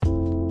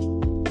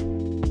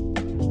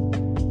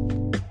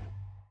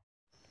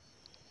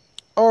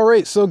All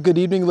right, so good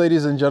evening,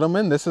 ladies and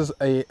gentlemen. This is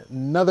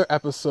another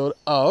episode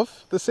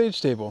of The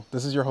Sage Table.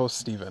 This is your host,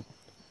 Steven.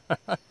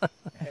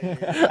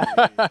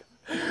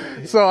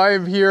 So I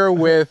am here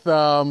with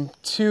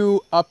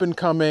two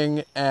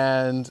up-and-coming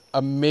and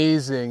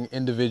amazing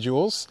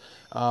individuals.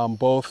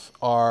 Both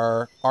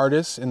are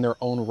artists in their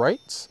own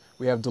rights.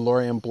 We have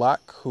Delorean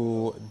Black,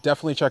 who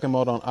definitely check him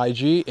out on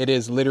IG. It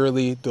is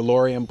literally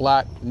Delorean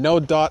Black. No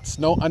dots,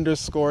 no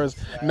underscores,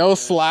 no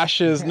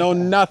slashes, no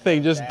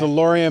nothing. Just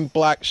Delorean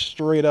Black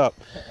straight up.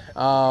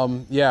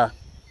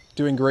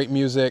 Doing great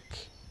music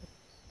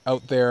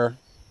out there,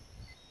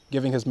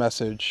 giving his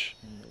message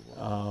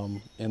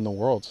in the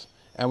world.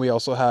 And we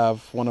also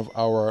have one of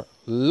our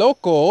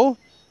local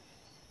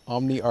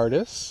Omni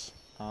artists,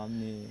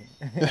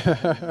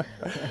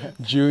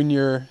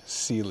 Junior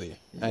Seeley,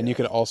 and you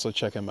can also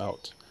check him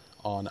out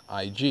on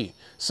IG.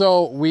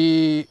 So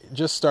we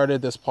just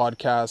started this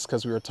podcast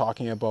because we were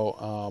talking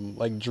about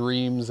like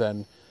dreams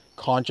and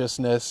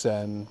consciousness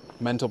and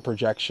mental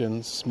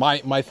projections.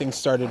 My thing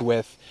started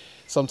with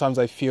sometimes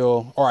I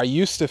feel, or I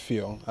used to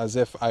feel, as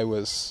if I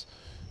was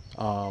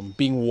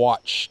being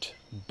watched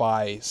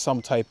by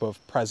some type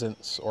of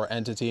presence or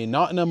entity,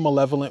 not in a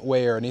malevolent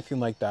way or anything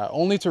like that,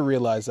 only to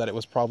realize that it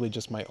was probably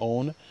just my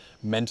own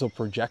mental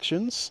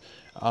projections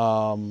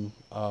of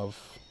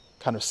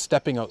kind of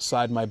stepping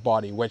outside my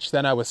body, which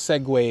then I was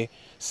segueing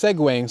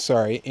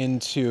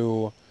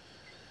into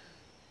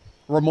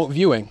remote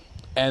viewing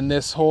and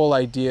this whole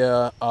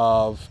idea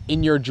of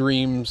in your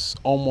dreams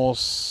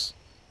almost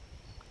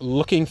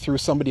looking through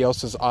somebody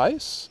else's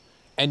eyes,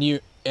 and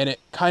it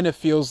kind of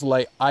feels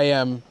like I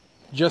am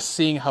just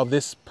seeing how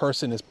this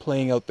person is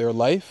playing out their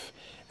life.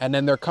 And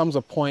then there comes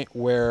a point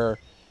where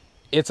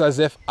it's as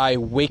if I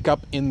wake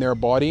up in their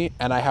body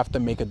and I have to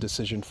make a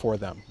decision for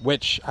them,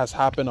 which has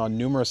happened on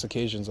numerous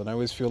occasions. And I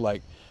always feel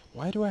like,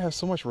 why do I have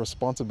so much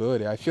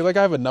responsibility? I feel like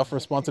I have enough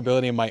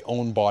responsibility in my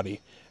own body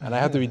and I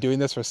have to be doing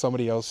this for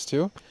somebody else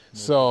too.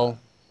 So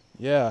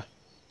yeah.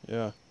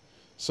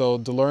 So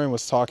Delorean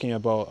was talking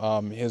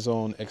about his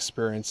own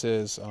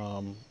experiences,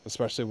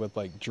 especially with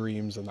like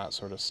dreams and that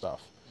sort of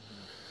stuff.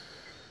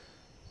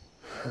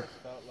 I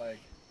felt like,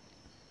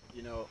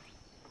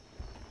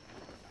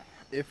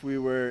 if we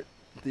were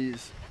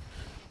these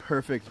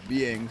perfect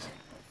beings,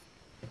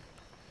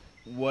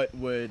 what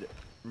would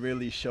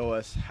really show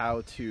us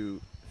how to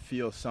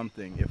feel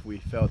something if we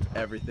felt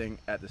everything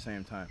at the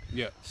same time?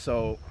 Yeah.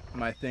 So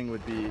my thing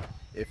would be,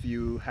 if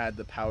you had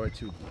the power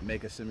to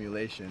make a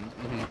simulation,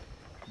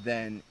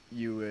 then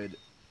you would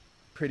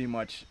pretty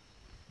much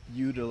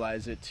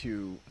utilize it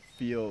to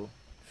feel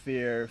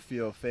fear,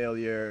 feel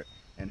failure,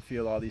 and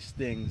feel all these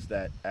things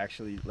that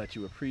actually let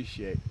you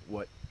appreciate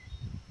what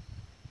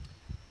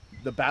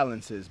the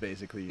balance is,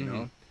 basically, you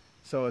know?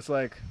 So it's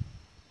like,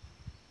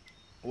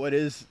 what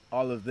is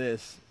all of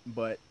this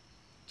but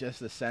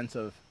just a sense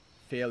of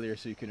failure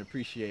so you can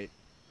appreciate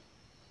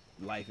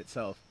life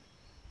itself?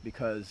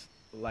 Because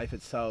life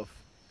itself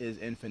is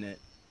infinite,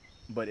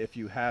 but if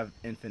you have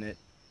infinite,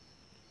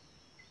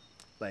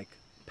 like,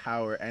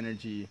 power,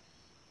 energy,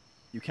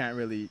 you can't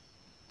really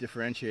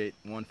differentiate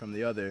one from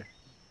the other.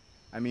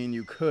 I mean,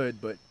 you could,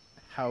 but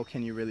how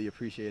can you really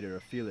appreciate it or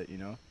feel it, you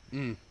know?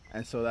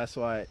 And so that's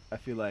why I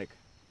feel like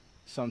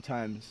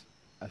sometimes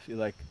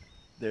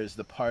there's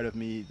the part of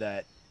me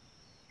that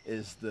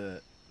is the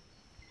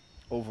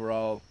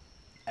overall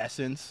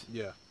essence,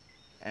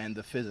 and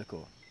the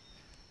physical.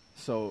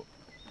 So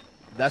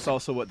that's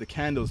also what the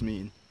candles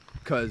mean,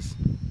 because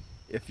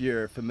if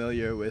you're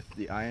familiar with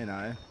the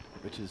I,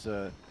 which is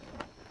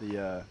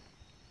the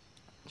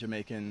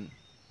Jamaican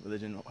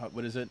religion,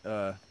 what is it?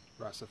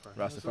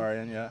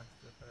 Rastafarian, yeah.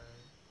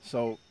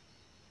 So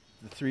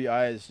the three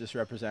eyes just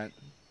represent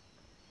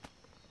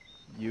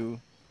you,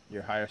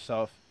 your higher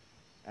self,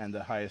 and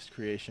the highest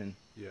creation.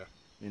 Yeah.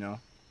 You know?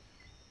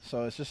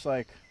 So it's just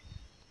like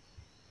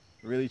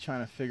really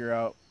trying to figure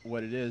out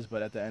what it is,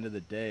 but at the end of the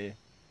day,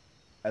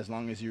 as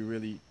long as you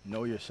really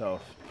know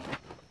yourself,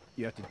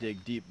 you have to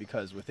dig deep,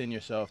 because within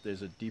yourself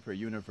there's a deeper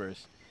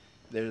universe.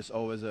 There's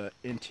always an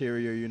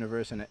interior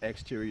universe and an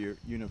exterior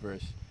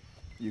universe.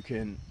 You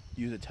can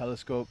use a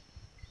telescope,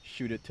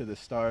 shoot it to the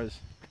stars,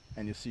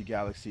 and you'll see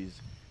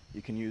galaxies.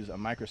 You can use a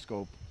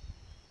microscope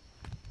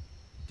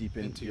deep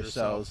into your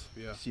cells,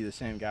 see the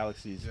same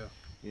galaxies,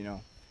 you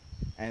know.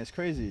 And it's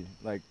crazy.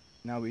 Like,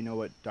 now we know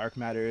what dark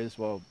matter is.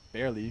 Well,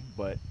 barely,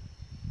 but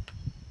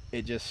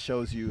it just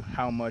shows you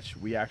how much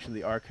we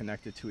actually are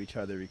connected to each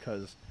other,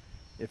 because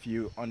if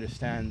you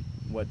understand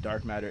what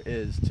dark matter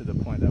is to the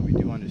point that we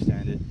do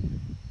understand it,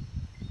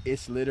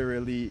 it's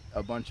literally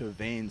a bunch of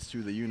veins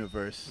through the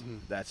universe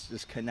that's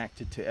just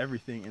connected to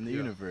everything in the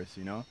universe,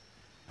 you know?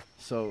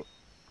 So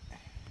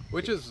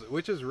which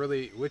is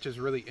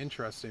really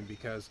interesting,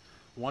 because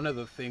one of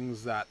the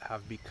things that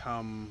have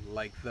become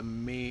like the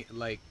main,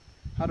 like,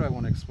 how do I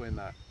want to explain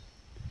that?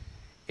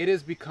 It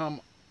has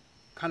become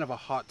kind of a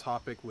hot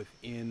topic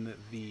within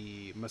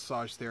the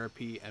massage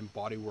therapy and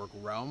bodywork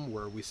realm,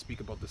 where we speak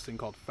about this thing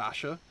called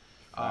fascia,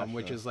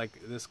 which Fascia. is like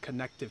this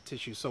connective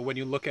tissue. So when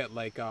you look at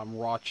like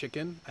raw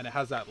chicken and it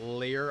has that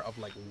layer of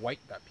like white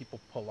that people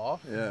pull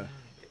off, Yeah.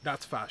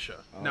 that's fascia.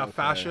 Oh, Now, okay.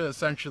 fascia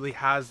essentially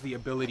has the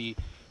ability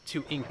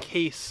to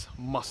encase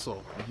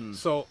muscle.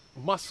 So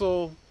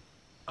muscle,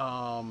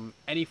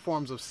 any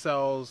forms of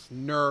cells,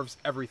 nerves,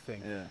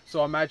 everything. Yeah.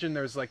 So imagine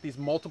there's like these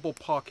multiple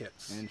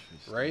pockets,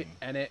 Interesting. right?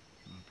 And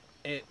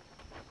it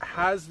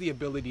has the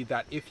ability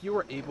that if you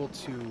were able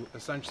to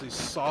essentially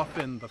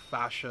soften the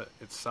fascia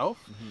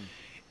itself,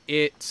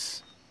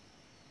 it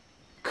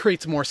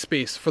creates more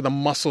space for the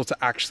muscle to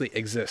actually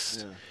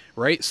exist. Yeah.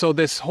 Right? So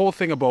this whole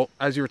thing about,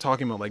 as you were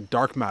talking about, like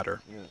dark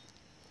matter, Yeah.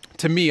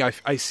 to me,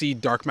 I see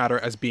dark matter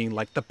as being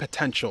like the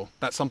potential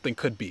that something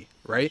could be,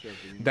 right? Sure,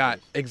 the universe. That,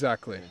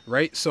 exactly, Yeah.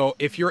 right? So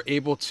if you're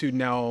able to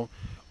now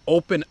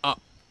open up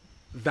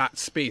that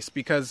space,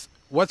 because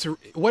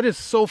what is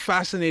so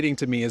fascinating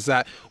to me is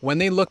that when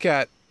they look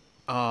at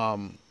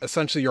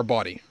essentially your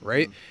body,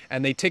 right?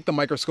 And they take the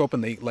microscope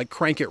and they like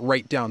crank it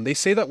right down. They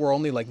say that we're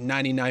only like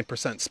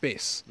 99%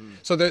 space.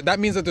 So that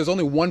means that there's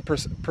only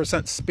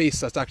 1%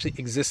 space that's actually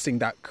existing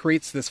that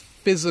creates this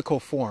physical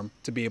form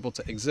to be able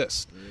to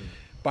exist.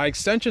 By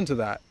extension to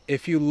that,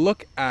 if you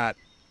look at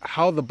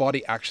how the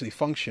body actually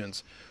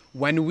functions,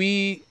 when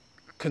we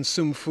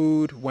consume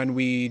food, when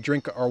we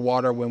drink our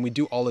water, when we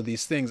do all of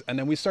these things, and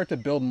then we start to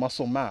build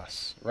muscle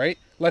mass, right?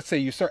 Let's say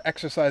you start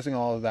exercising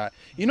all of that.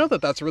 You know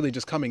that that's really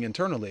just coming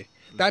internally.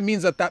 That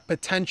means that that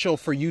potential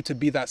for you to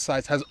be that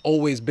size has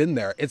always been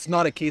there. It's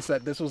not a case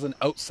that this was an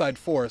outside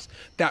force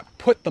that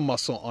put the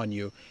muscle on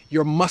you.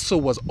 Your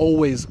muscle was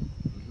always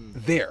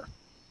there.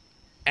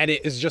 And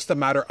it is just a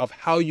matter of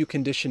how you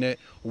condition it,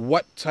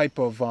 what type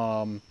of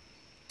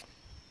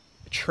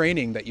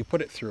training that you put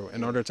it through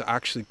in order to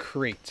actually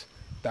create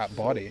that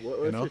body. So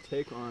what's your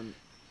take on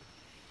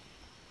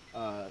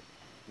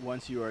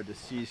once you are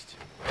deceased,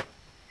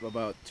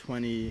 about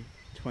 20,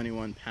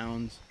 21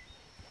 pounds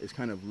is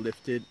kind of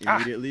lifted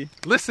immediately?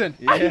 Listen,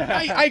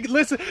 Yeah. I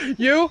listen.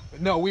 You?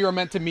 No, we were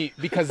meant to meet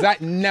because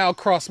that now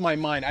crossed my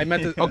mind. I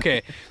meant to.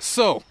 Okay,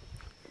 so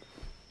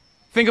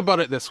think about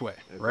it this way,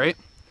 right?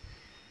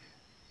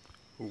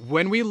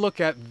 When we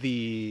look at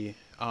the,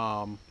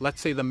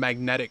 let's say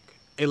the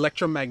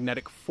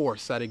electromagnetic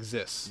force that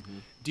exists,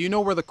 do you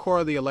know where the core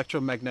of the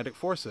electromagnetic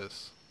force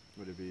is?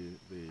 Would it be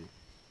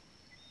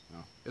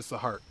It's the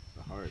heart.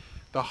 the heart?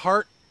 The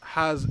heart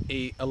has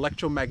a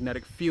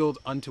electromagnetic field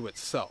unto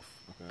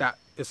itself that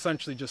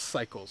essentially just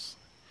cycles.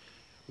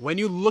 When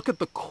you look at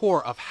the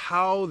core of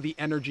how the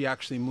energy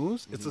actually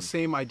moves, it's the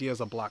same idea as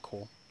a black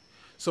hole.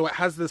 So it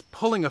has this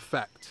pulling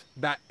effect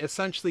that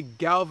essentially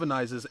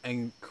galvanizes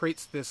and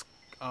creates this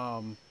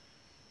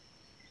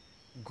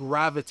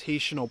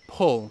gravitational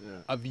pull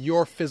of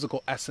your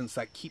physical essence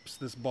that keeps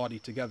this body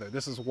together.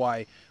 This is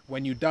why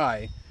when you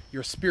die,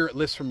 your spirit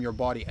lifts from your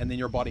body and then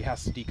your body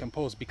has to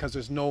decompose because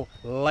there's no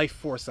life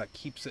force that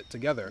keeps it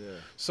together.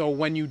 So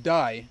when you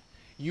die,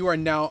 you are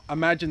now,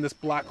 imagine this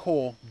black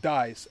hole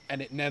dies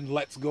and it then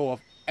lets go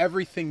of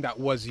everything that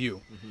was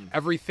you,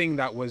 everything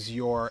that was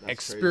your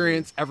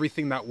experience,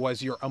 everything that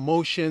was your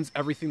emotions,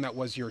 everything that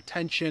was your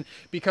tension.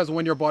 Because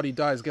when your body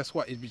dies, guess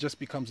what? It just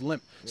becomes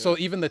limp. So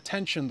even the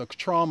tension, the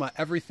trauma,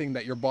 everything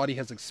that your body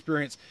has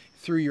experienced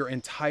through your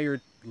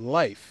entire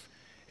life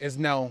is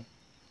now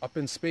up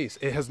in space.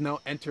 It has now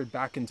entered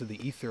back into the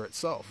ether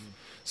itself.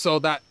 So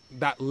that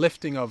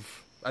lifting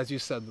of, as you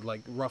said,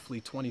 like roughly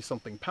 20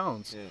 something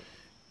pounds,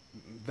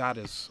 that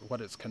is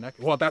what it's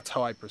connected. Well, that's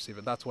how I perceive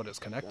it. That's what it's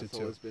connected That's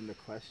to. always been the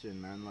question,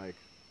 man. Like,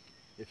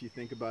 if you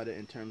think about it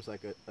in terms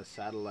like a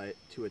satellite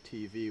to a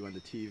TV, when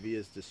the TV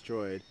is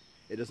destroyed,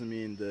 it doesn't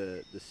mean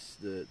the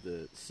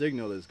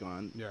signal is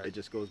gone. Yeah. It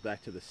just goes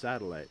back to the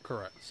satellite.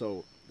 Correct.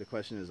 So the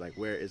question is like,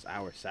 where is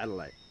our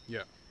satellite?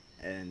 Yeah.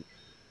 And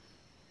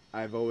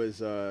I've always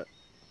thought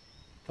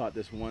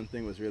this one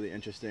thing was really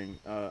interesting.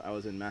 I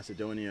was in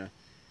Macedonia,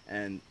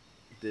 and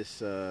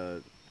this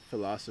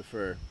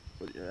philosopher,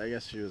 I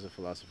guess she was a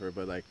philosopher,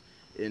 but like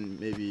in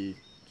maybe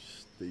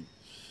the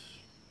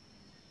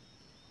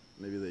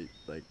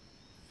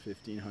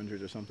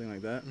 1500s or something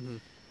like that.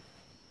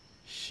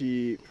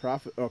 She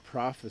what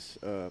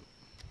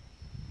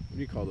do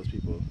you call those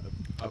people?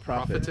 A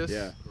prophet.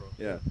 prophetess?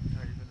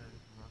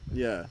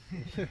 Yeah.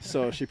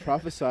 So she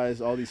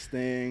prophesized all these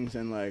things,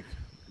 and like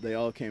they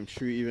all came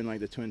true, even like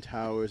the Twin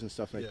Towers and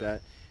stuff like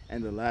that.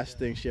 And the last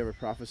thing she ever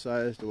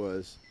prophesized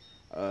was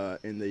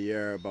in the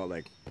year about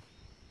like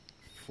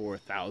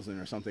 4,000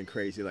 or something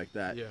crazy like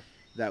that.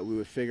 That we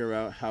would figure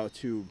out how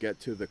to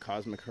get to the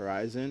cosmic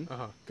horizon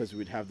because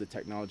we'd have the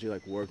technology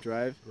like warp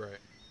drive. Right.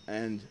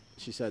 And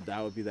she said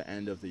that would be the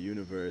end of the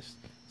universe.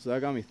 So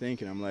that got me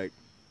thinking. I'm like,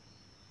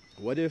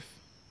 what if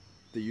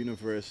the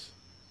universe,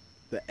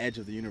 the edge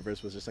of the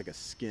universe was just like a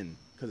skin,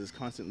 because it's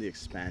constantly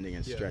expanding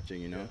and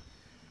stretching, you know?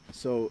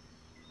 So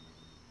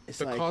it's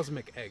the like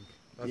cosmic egg.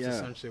 That's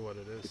essentially what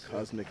it is. the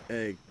cosmic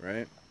egg,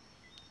 right?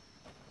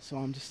 So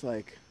I'm just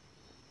like,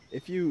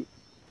 if you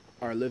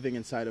are living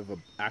inside of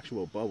an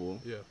actual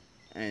bubble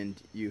and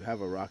you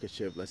have a rocket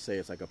ship, let's say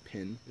it's like a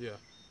pin,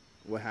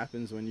 what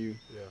happens when you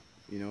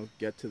you know,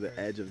 get to the Right,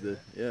 edge of the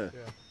Yeah.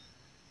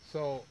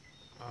 So,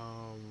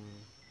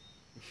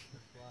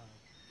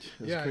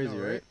 It's yeah, I crazy,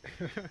 know, right?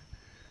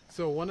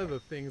 So one of the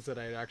things that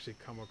I'd actually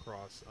come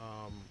across,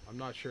 I'm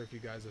not sure if you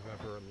guys have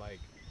ever like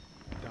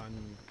done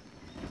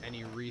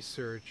any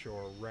research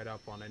or read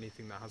up on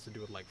anything that has to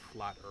do with like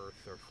flat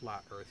Earth or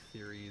flat Earth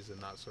theories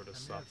and that sort of I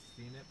may stuff. have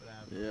seen it, but I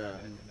haven't Yeah. read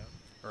it, you know?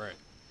 All right.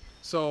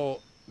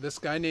 So this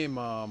guy named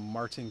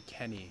Martin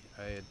Kenny,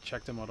 I had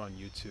checked him out on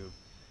YouTube,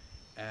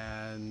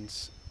 and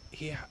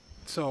he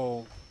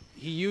so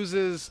he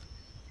uses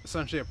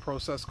essentially a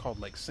process called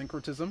like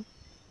syncretism,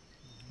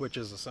 which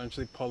is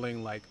essentially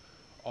pulling like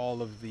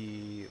all of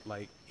the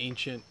like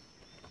ancient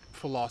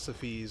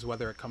philosophies,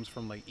 whether it comes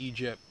from like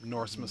Egypt,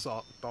 Norse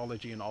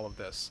mythology, and all of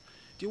this.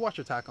 Do you watch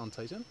Attack on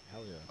Titan?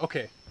 Hell yeah.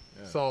 Okay.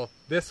 Yeah. So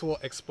this will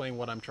explain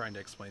what I'm trying to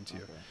explain to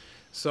you. Okay.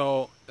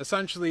 So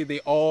essentially, they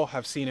all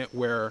have seen it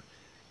where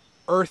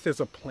Earth is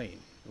a plane,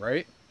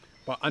 right?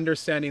 But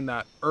understanding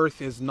that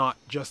Earth is not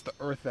just the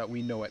Earth that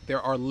we know it.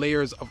 There are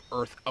layers of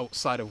Earth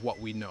outside of what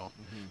we know.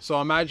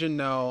 So imagine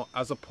now,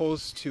 as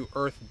opposed to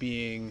Earth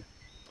being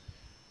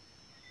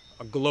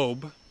a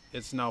globe,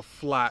 it's now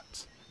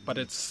flat, but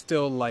it's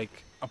still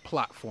like a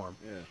platform.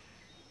 Yeah.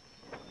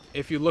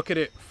 If you look at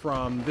it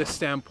from this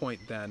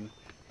standpoint, then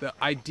the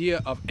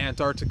idea of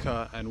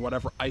Antarctica and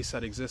whatever ice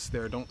that exists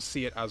there, don't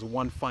see it as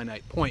one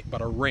finite point,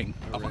 but a ring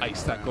of ring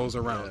ice that around, goes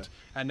around.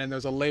 yeah. And then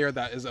there's a layer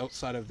that is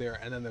outside of there,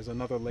 and then there's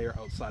another layer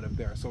outside of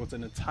there. So it's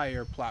an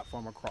entire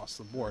platform across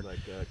the board. Like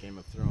Game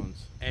of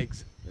Thrones.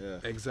 Yeah.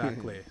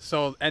 Exactly.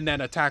 So, and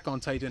then Attack on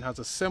Titan has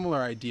a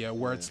similar idea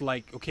where it's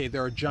like, okay,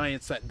 there are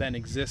giants that then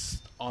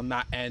exist on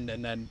that end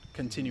and then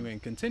continuing,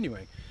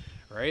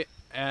 right?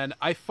 And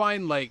I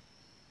find like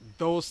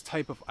those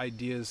type of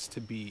ideas to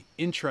be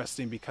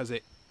interesting because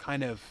it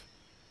kind of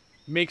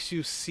makes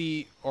you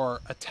see,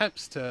 or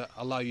attempts to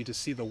allow you to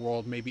see the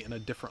world maybe in a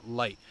different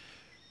light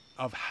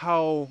of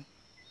how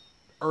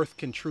Earth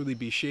can truly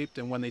be shaped.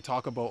 And when they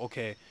talk about,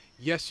 okay,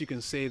 yes, you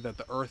can say that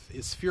the Earth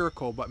is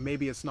spherical, but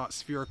maybe it's not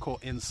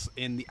spherical in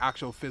the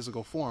actual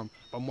physical form,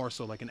 but more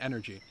so like an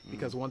energy.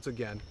 Because once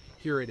again,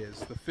 here it is.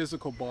 The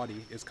physical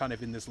body is kind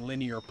of in this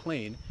linear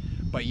plane,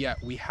 but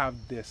yet we have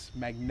this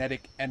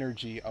magnetic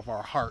energy of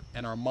our heart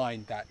and our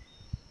mind that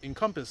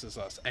encompasses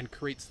us and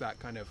creates that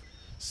kind of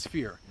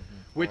sphere,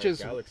 which Our is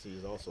galaxy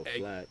is also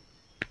flat.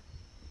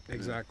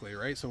 exactly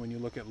right. So when you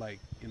look at like,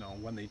 you know,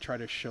 when they try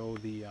to show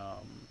the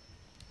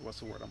what's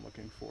the word I'm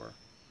looking for,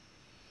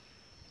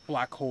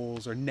 black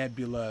holes or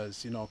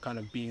nebulas, you know, kind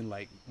of being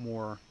like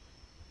more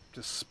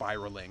just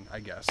spiraling, I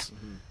guess.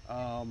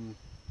 What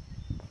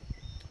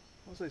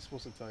was I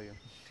supposed to tell you?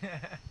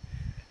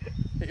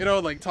 You know,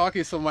 like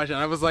talking so much, and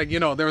I was like, you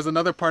know, there was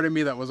another part of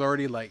me that was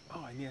already like,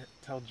 oh, I need to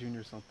tell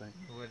Junior something.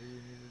 What do you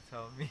need to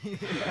tell me?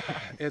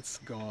 It's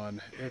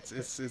gone.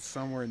 It's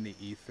somewhere in the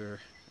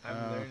ether. I'm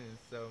learning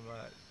so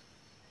much.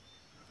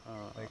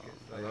 Like,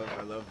 it's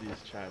I love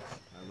these chats.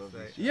 I love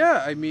these chats.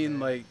 Yeah, I mean,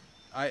 like,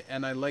 I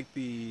like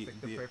the it's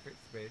like the perfect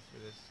space for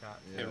this shot.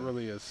 Yeah. It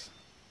really is.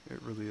 It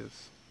really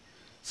is.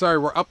 Sorry,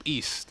 we're up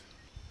east.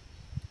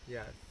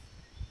 Yes.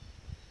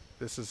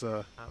 This is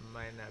a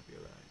My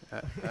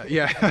nebula.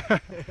 yeah,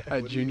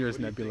 What do Junior's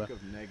you nebula. think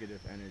of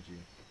negative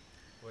energy?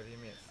 What do you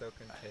mean? It's so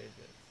contagious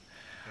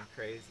and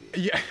crazy.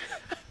 Yeah.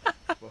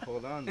 But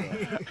hold on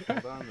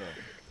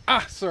though.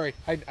 Sorry.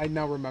 I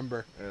now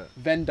remember. Yeah.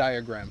 Venn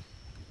diagram,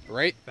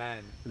 right?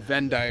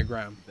 Venn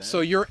diagram. Venn? So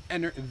your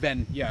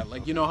Venn, yeah,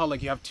 like you know how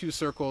like you have two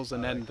circles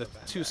and then the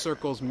two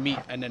circles meet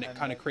and then it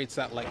kind of creates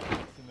that like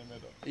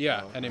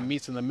yeah, and it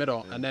meets in the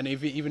middle, and then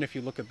even if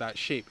you look at that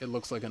shape, it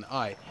looks like an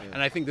eye.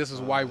 And I think this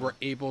is why we're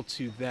able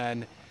to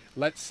then,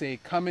 let's say,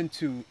 come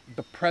into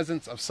the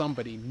presence of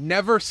somebody,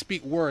 never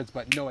speak words,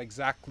 but know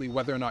exactly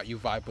whether or not you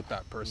vibe with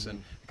that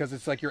person, because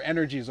it's like your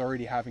energy is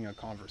already having a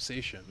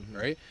conversation,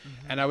 right?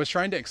 And I was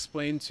trying to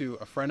explain to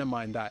a friend of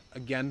mine that,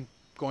 again,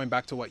 going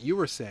back to what you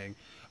were saying,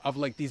 of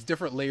like these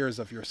different layers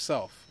of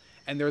yourself,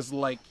 and there's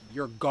like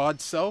your God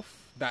self,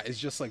 that is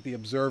just like the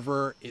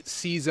observer. It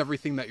sees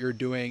everything that you're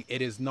doing. It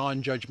is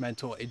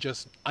non-judgmental. It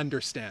just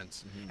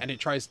understands, and it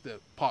tries to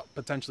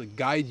potentially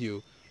guide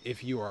you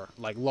if you are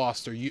like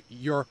lost, or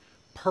your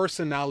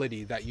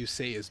personality that you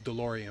say is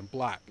Delorean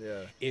black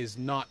is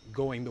not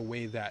going the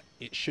way that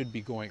it should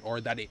be going, or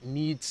that it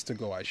needs to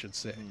go, I should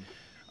say.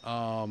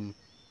 So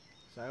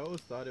I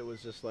always thought it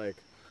was just like,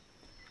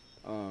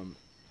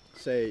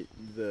 say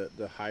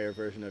the higher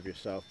version of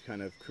yourself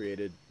kind of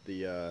created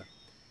the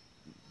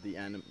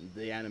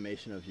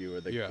animation of you, or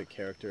the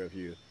character of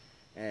you,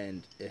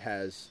 and it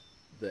has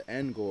the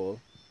end goal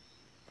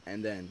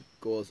and then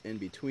goals in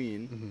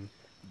between,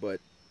 but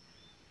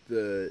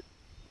the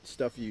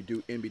stuff you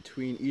do in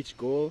between each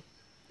goal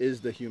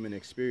is the human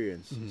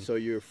experience. So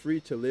you're free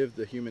to live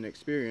the human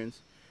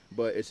experience,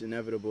 but it's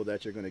inevitable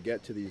that you're going to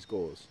get to these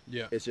goals.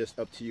 It's just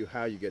up to you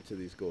how you get to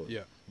these goals.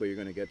 But you're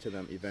going to get to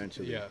them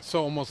eventually.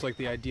 So almost like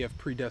the idea of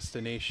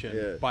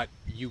predestination, but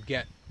you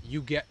get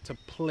to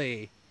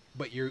play,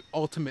 but you're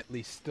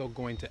ultimately still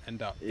going to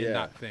end up in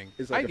that thing.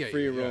 It's like a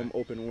free roam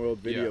open world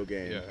video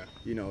game.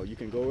 You know, you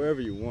can go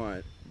wherever you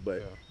want,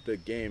 but Yeah. the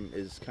game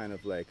is kind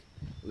of like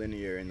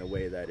linear in the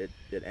way that it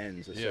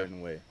ends a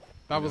certain way.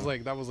 That was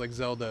like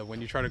Zelda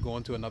when you try to go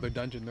into another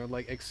dungeon. They're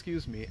like,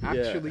 "Excuse me,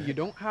 actually, you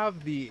don't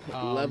have the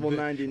level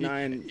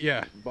 99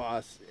 yeah.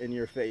 boss in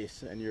your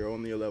face, and you're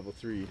only a level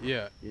 3.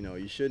 Yeah, You know,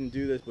 you shouldn't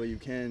do this, but you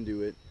can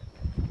do it.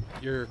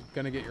 you're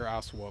gonna get your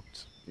ass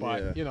whooped.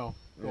 But Yeah. you know,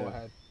 go Yeah.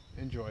 ahead,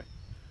 enjoy.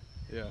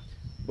 Yeah,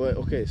 But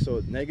okay,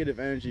 so negative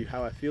energy,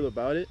 how I feel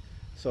about it.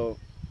 So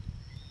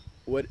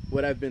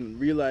what I've been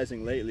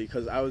realizing lately,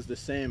 because I was the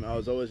same. I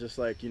was always just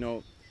like, you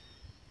know,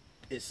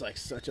 it's like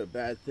such a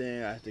bad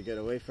thing. I have to get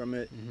away from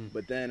it. Mm-hmm.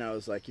 But then I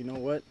was like, you know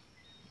what?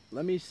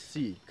 Let me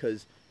see,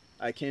 because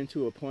I came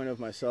to a point of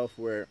myself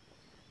where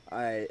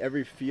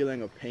every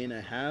feeling of pain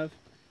I have,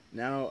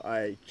 now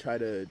I try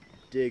to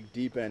dig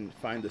deep and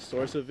find the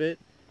source of it,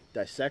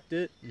 dissect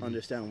it,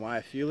 understand why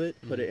I feel it,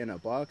 put it in a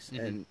box,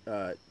 and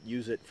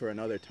use it for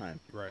another time.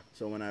 right.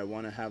 So when I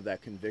want to have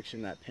that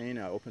conviction, that pain,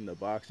 I open the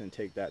box and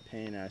take that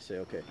pain and I say,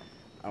 okay,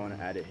 I want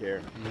to add it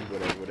here,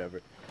 whatever.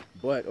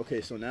 But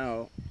okay, so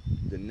now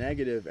the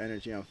negative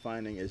energy I'm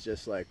finding is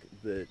just like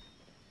the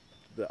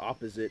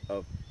opposite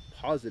of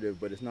positive,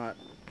 but it's not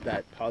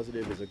that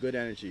positive is a good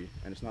energy,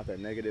 and it's not that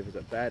negative is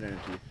a bad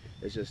energy.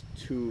 It's just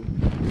two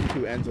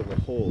ends of a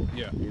whole.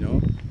 Yeah. You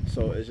know.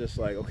 So it's just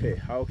like, okay,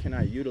 how can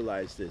I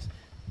utilize this?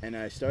 And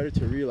I started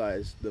to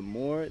realize the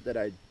more that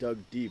I dug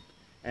deep,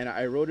 and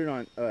I wrote it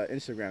on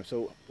Instagram.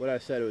 So what I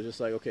said, it was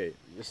just like, okay,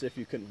 just if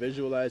you can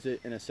visualize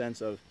it in a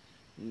sense of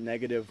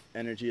negative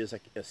energy is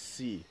like a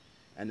sea,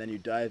 and then you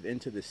dive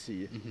into the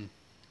sea,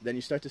 then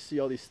you start to see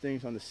all these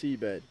things on the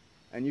seabed,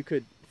 and you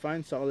could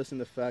find solace in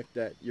the fact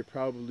that you're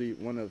probably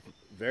one of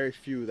very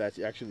few that's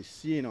actually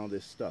seeing all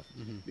this stuff,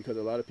 because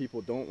a lot of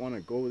people don't want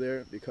to go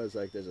there because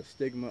like there's a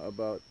stigma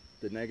about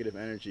the negative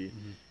energy,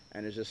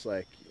 and it's just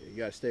like you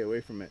gotta stay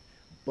away from it.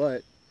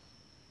 But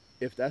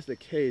if that's the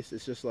case,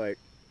 it's just like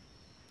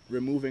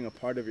removing a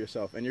part of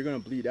yourself, and you're gonna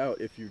bleed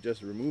out if you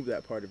just remove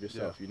that part of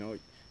yourself. You know,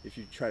 if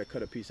you try to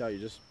cut a piece out, you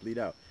just bleed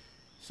out.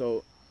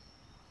 So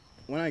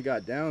when I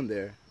got down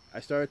there, I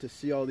started to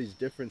see all these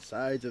different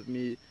sides of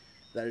me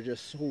that are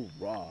just so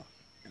raw,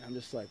 and I'm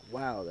just like,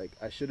 wow, like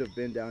I should have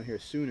been down here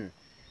sooner.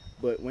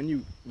 But when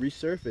you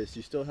resurface,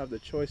 you still have the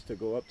choice to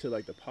go up to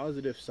like the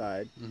positive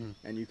side,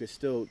 and you could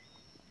still,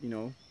 you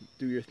know,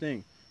 do your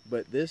thing.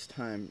 But this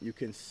time you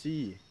can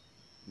see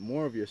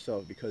more of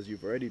yourself because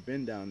you've already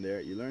been down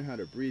there. You learn how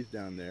to breathe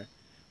down there,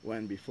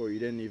 when before you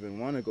didn't even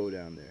want to go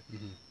down there.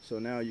 So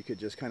now you could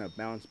just kind of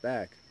bounce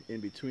back in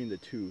between the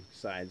two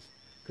sides,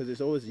 because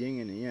there's always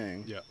yin and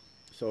yang. Yeah.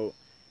 So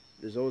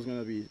there's always going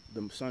to be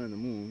the sun and the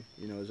moon.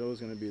 You know, there's always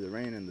going to be the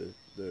rain and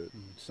the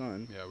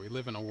sun. Yeah, we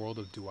live in a world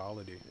of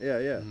duality.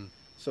 Yeah.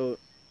 So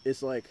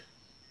it's like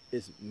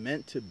it's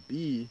meant to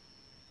be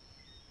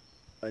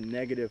a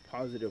negative,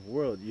 positive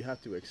world. You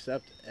have to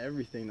accept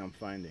everything I'm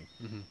finding.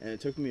 And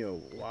it took me a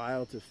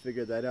while to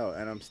figure that out.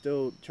 And I'm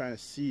still trying to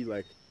see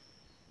like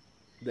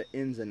the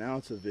ins and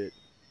outs of it.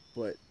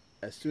 But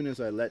as soon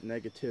as I let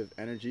negative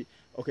energy...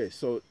 Okay,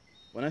 so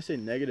when I say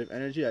negative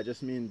energy, I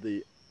just mean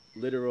the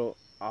literal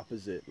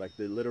opposite, like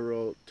the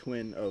literal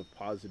twin of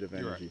positive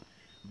energy.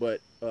 Right.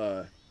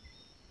 But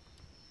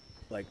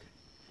like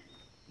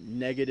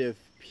negative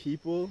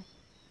people,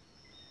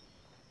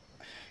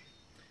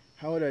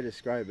 how would I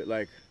describe it?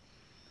 Like,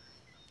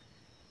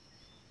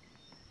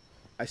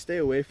 I stay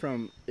away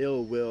from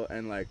ill will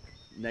and like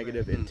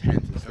negative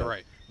intent and stuff.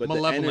 Right. But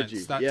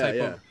malevolence, the energy, that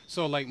type of.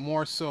 So like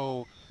more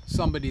so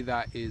somebody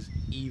that is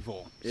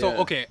evil. So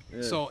okay.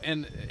 So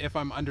and if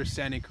I'm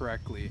understanding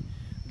correctly,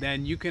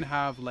 then you can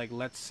have like,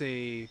 let's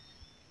say,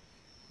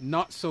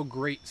 not so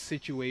great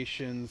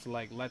situations.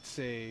 Like let's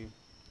say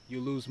you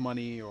lose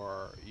money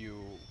or you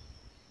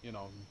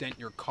know, dent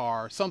your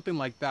car, something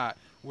like that,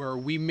 where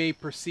we may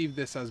perceive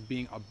this as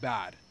being a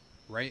bad,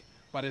 right?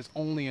 But it's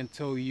only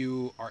until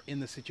you are in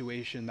the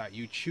situation that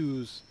you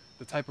choose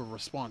the type of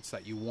response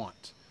that you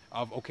want.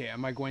 Of, okay,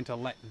 am I going to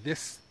let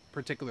this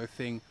particular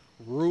thing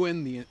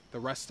ruin the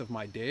rest of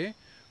my day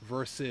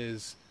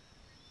versus,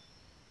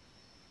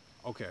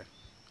 okay,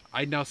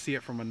 I now see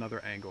it from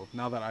another angle,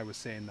 now that I was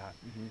saying that.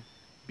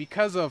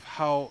 Because of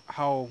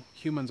how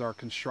humans are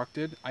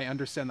constructed, I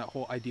understand that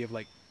whole idea of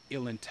like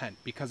ill intent,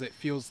 because it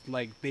feels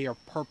like they are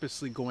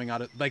purposely going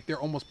out of, like they're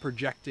almost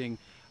projecting,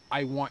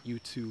 I want you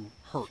to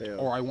hurt,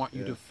 or I want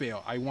you to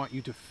fail, I want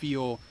you to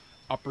feel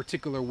a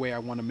particular way, I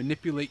want to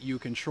manipulate you,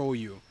 control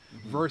you,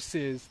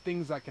 versus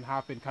things that can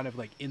happen kind of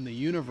like in the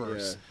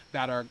universe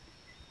that are,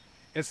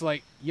 it's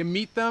like you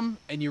meet them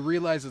and you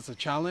realize it's a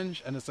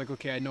challenge and it's like,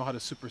 okay, I know how to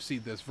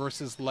supersede this,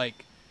 versus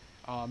like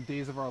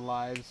Days of Our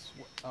Lives,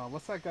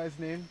 what's that guy's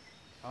name?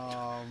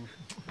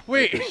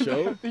 Wait, the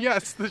show?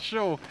 Yes, the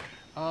show.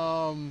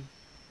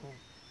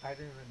 I don't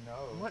even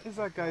know. What is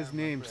that guy's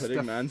name?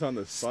 Putting man's on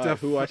the spot.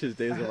 Who watches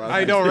Days of Our Lives?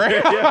 I know,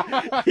 right?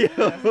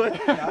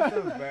 That's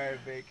a very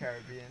big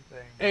Caribbean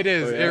thing. It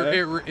is. Oh, yeah?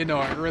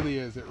 It really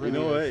is. It really You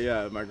know is. what?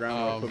 Yeah, my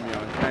grandma put me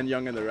on. And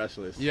Young and the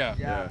Restless. Yeah.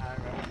 Yeah, I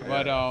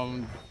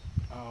remember.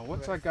 But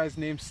what's that guy's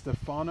name?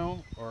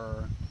 Stefano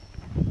or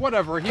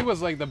whatever. He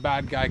was like the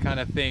bad guy kind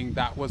of thing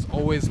that was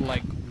always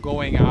like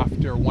going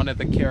after one of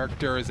the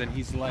characters, and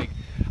he's like,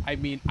 I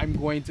mean, I'm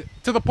going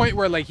to the point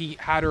where like he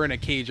had her in a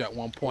cage at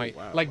one point,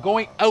 like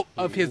going out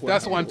of his.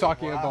 That's what I'm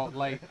talking about.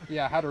 Like,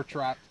 yeah, had her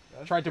trapped,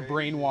 tried to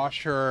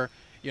brainwash her.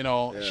 You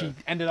know, she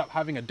ended up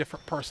having a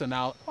different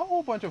personality, a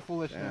whole bunch of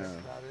foolishness.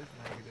 That is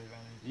negative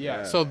energy.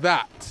 Yeah, so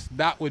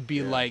that would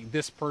be like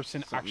this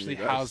person Something actually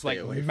you gotta has stay like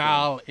away from.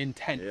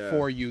 malintent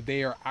for you.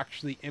 They are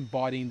actually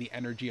embodying the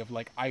energy of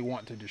like, I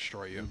want to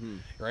destroy you,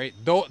 right?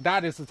 Though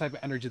that is the type of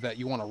energy that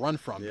you want to run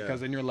from,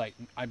 because then you're like,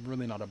 I'm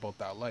really not about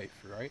that life,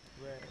 right?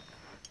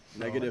 Right.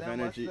 Negative But then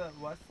energy.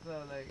 What's the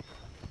like?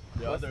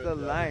 What's the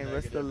line?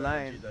 What's the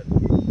line? that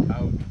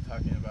I was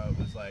talking about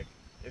was like,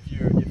 if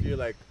you're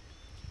like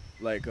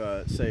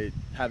say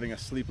having a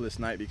sleepless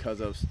night because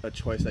of a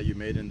choice that you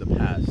made in the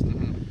past.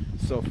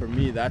 So for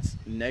me, that's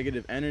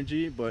negative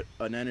energy, but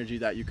an energy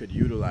that you could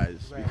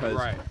utilize,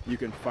 because you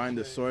can find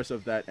the source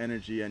of that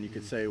energy, and you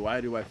could say,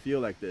 why do I feel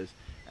like this?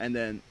 And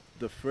then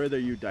the further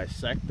you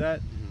dissect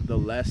that, the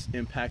less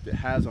impact it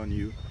has on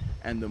you,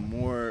 and the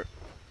more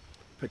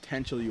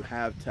potential you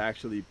have to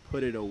actually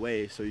put it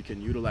away so you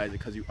can utilize it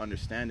because you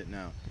understand it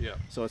now. Yeah.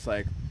 So it's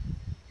like,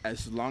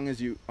 as long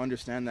as you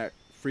understand that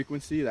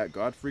frequency, that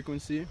God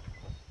frequency,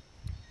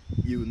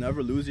 you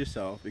never lose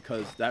yourself,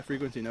 because that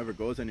frequency never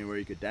goes anywhere.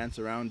 You could dance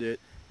around it,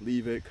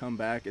 leave it, come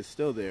back, it's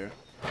still there.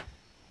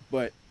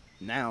 But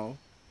now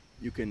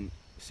you can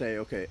say,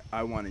 okay,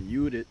 I want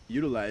to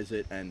utilize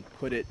it and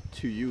put it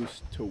to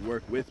use to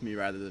work with me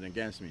rather than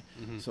against me.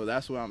 So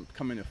that's what I'm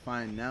coming to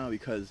find now,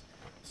 because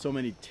so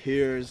many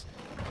tears,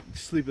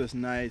 sleepless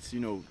nights, you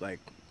know, like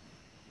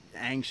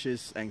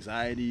anxious,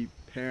 anxiety,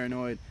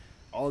 paranoid,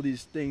 all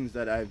these things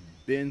that I've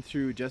been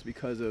through just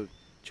because of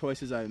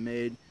choices I've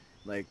made,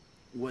 like,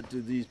 what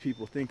do these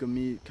people think of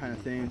me kind of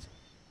things.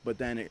 But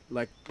then, it,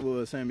 like what I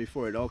was saying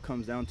before, it all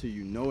comes down to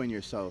you knowing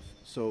yourself.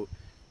 So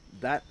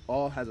that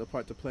all has a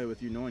part to play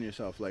with you knowing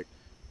yourself. Like,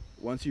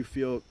 once you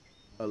feel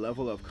a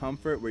level of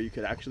comfort where you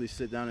could actually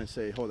sit down and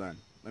say, hold on,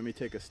 let me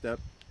take a step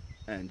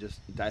and just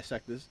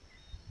dissect this,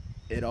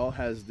 it all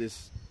has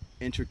this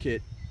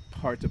intricate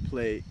part to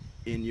play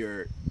in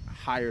your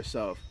higher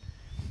self.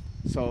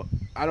 So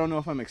I don't know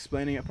if I'm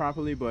explaining it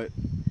properly, but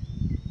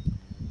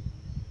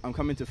I'm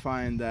coming to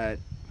find that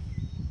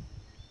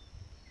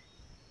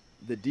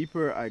the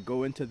deeper I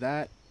go into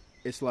that,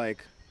 it's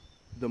like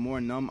the more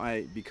numb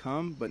I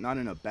become, but not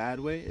in a bad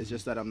way. It's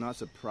just that I'm not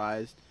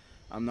surprised.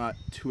 I'm not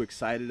too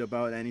excited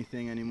about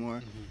anything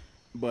anymore.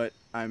 But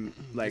I'm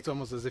like... It's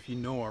almost as if you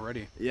know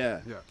already.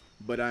 Yeah.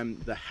 But I'm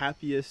the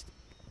happiest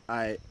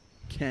I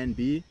can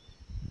be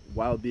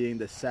while being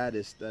the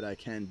saddest that I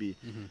can be.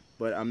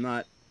 But I'm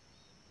not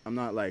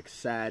like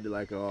sad,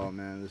 like, oh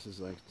man, this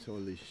is like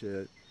totally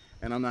shit.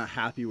 And I'm not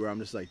happy where I'm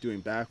just like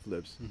doing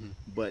backflips.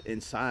 But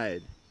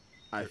inside,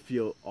 I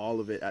feel all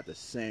of it at the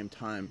same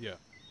time,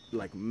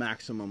 like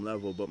maximum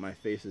level, but my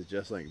face is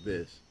just like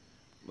this,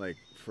 like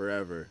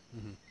forever.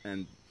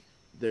 And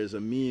there's a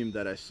meme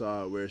that I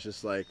saw where it's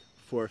just like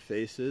 4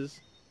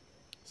 faces.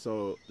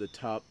 So the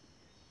top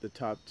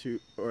two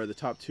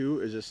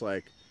is just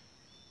like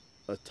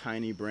a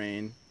tiny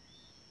brain.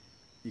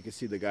 You can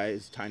see the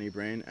guy's tiny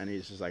brain, and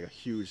he's just like a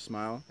huge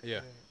smile.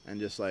 And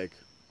just like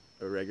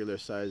a regular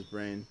sized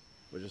brain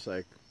with just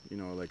like, you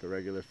know, like a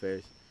regular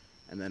face.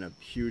 And then a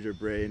huger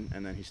brain,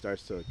 and then he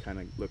starts to kind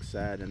of look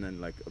sad, and then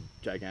like a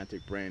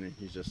gigantic brain, and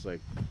he's just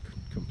like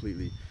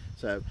completely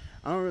sad.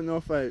 I don't really know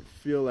if I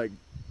feel like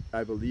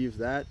I believe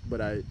that,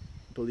 but I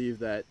believe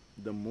that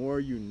the more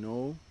you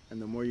know, and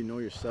the more you know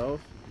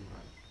yourself,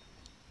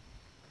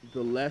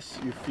 the less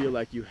you feel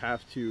like you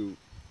have to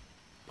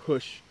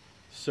push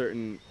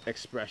certain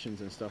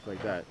expressions and stuff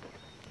like that,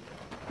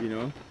 you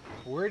know?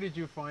 Where did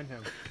you find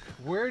him?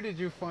 Where did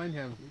you find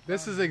him?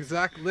 This is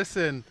exact.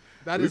 Listen,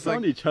 we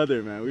found each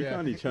other, man. We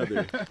found each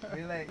other.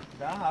 We like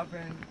that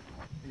happened.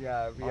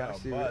 Yeah, we on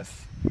actually. a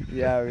bus.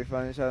 Yeah, we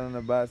found each other on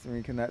the bus, and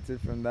we connected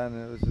from then.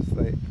 And it was just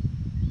like,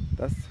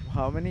 that's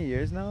how many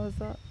years now is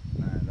that?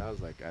 Man, that was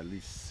like at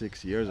least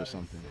 6 years or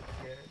something.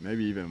 6 years.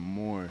 Maybe even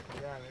more.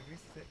 Yeah, maybe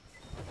 6,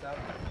 7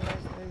 years,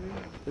 maybe.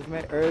 It's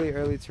my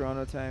early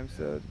Toronto time,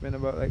 so it's been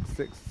about like 6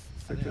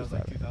 I think or it was 7.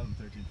 like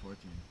 2013,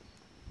 14.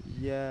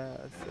 Yeah,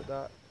 so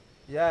that.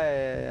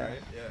 Yeah. Right?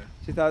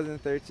 Yeah.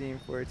 2013,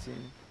 14.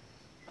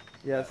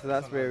 Yeah, so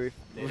that's where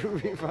we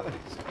found we each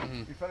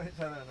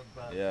other on a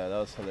bus. Yeah, that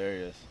was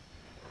hilarious.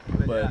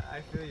 But yeah,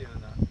 I feel you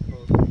on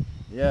that. Totally.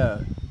 Yeah,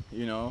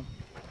 you know,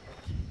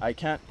 I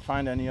can't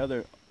find any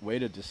other way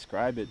to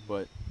describe it,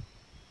 but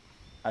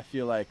I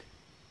feel like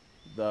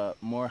the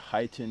more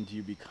heightened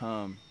you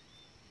become,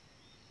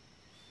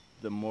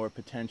 the more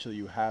potential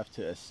you have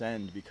to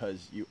ascend,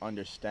 because you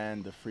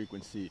understand the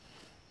frequency,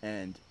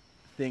 and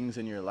things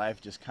in your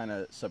life just kind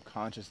of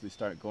subconsciously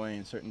start going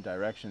in certain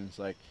directions.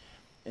 Like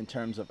in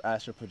terms of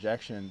astral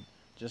projection,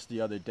 just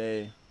the other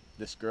day,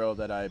 this girl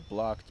that I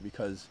blocked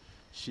because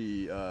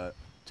she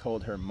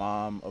told her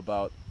mom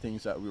about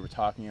things that we were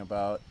talking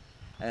about,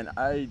 and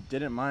I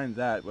didn't mind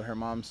that, but her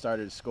mom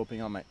started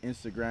scoping on my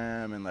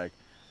Instagram and like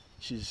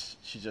she's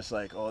just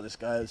like, oh, this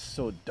guy is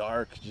so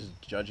dark, just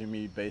judging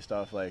me based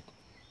off like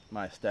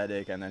my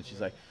aesthetic. And then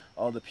she's like,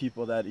 all the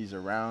people that he's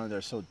around,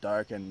 they're so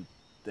dark and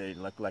they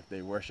look like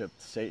they worship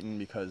Satan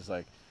because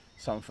like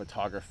some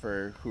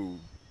photographer who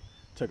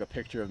took a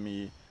picture of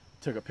me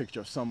took a picture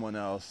of someone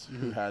else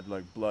who had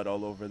like blood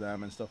all over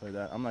them and stuff like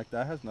that. I'm like,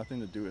 that has nothing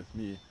to do with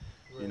me,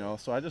 you know?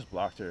 So I just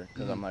blocked her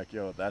because I'm like,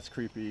 yo, that's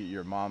creepy.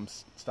 Your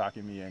mom's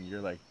stalking me and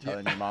you're like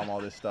telling your mom all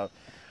this stuff.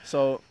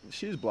 So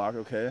she's blocked,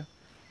 okay?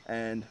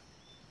 And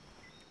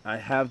I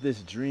have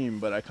this dream,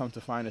 but I come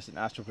to find it's an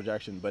astral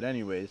projection. But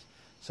anyways,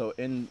 so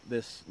in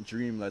this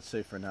dream, let's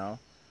say for now,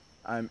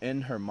 I'm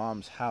in her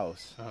mom's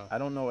house. I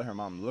don't know what her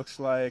mom looks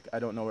like. I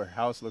don't know what her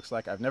house looks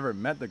like. I've never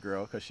met the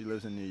girl because she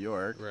lives in New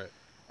York. Right.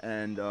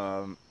 And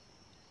I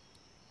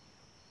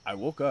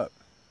woke up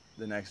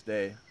the next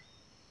day.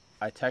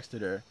 I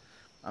texted her.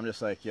 I'm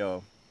just like,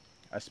 yo,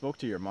 I spoke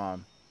to your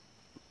mom.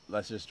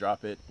 Let's just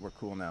drop it. We're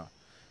cool now.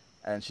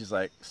 And she's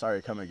like,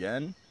 sorry, come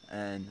again?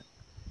 And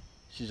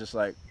she's just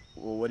like,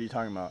 well, what are you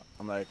talking about?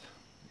 I'm like,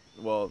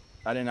 well,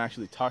 I didn't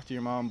actually talk to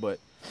your mom, but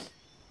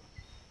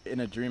in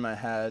a dream I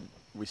had,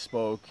 we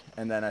spoke,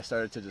 and then I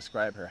started to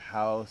describe her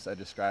house. I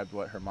described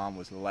what her mom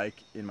was like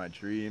in my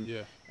dream,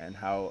 and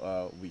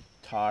how we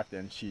talked.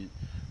 And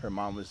her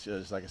mom was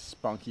just like a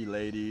spunky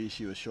lady.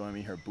 She was showing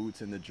me her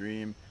boots in the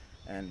dream,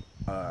 and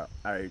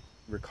I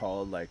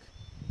recalled like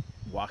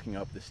walking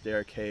up the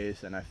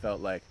staircase, and I felt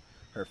like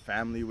her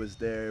family was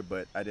there,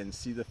 but I didn't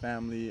see the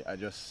family. I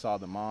just saw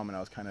the mom, and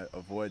I was trying to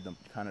avoid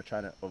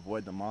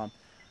the mom.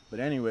 But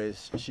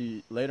anyways,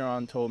 she later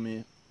on told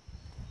me,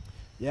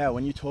 yeah,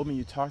 when you told me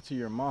you talked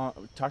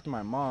to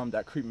my mom,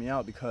 that creeped me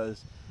out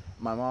because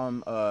my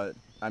mom,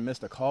 I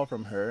missed a call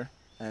from her,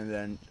 and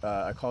then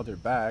I called her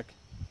back,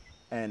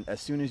 and as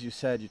soon as you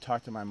said you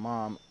talked to my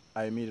mom,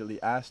 I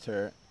immediately asked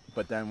her.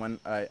 But then when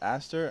I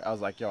asked her, I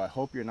was like, yo, I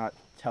hope you're not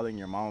telling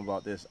your mom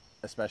about this,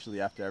 especially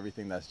after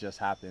everything that's just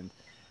happened.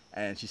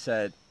 And she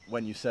said,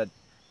 when you said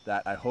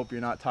that, I hope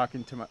you're not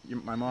talking to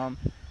my mom,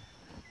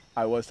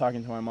 I was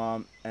talking to my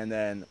mom. And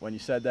then when you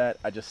said that,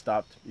 I just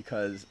stopped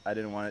because I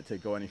didn't want it to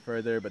go any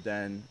further, but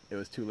then it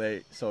was too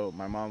late. So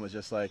my mom was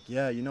just like,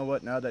 yeah, you know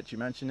what, now that you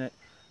mention it,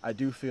 I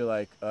do feel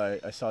like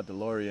I saw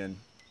Delorean.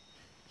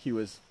 He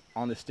was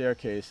on the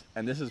staircase,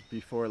 and this is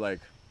before like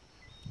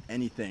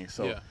anything.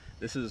 So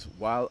this is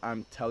while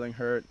I'm telling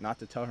her not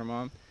to tell her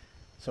mom.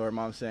 So her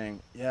mom's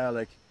saying, yeah,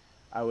 like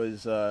I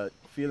was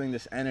feeling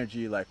this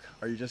energy, like,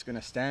 are you just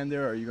gonna stand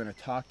there or are you gonna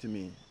talk to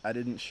me? I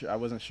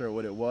wasn't sure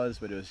what it was,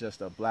 but it was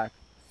just a black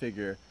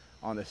figure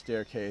on the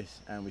staircase,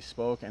 and we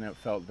spoke, and it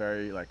felt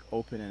very like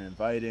open and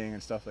inviting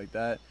and stuff like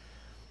that.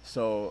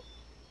 So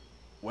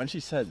when she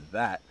said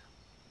that,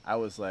 I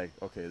was like,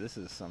 okay, this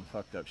is some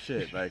fucked up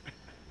shit, like,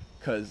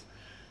 because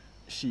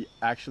she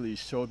actually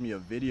showed me a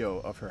video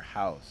of her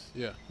house.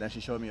 Yeah. Then she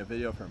showed me a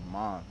video of her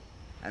mom,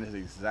 and it's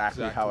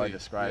exactly how I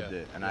described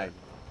it. And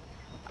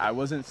I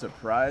wasn't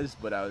surprised,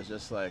 but I was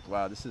just like,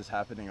 wow, this is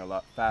happening a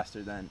lot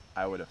faster than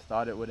I would have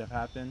thought it would have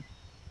happened,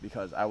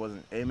 because I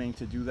wasn't aiming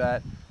to do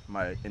that.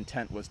 My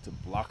intent was to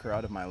block her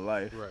out of my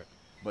life. Right.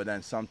 But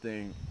then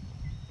something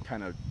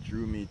kind of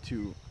drew me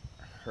to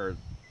her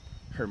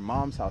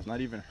mom's house, not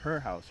even her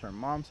house, her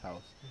mom's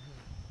house.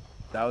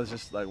 That was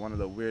just like one of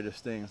the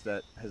weirdest things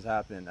that has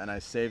happened. And I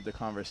saved the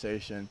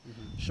conversation,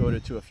 showed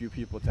it to a few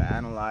people to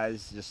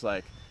analyze, just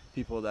like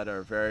people that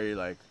are very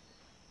like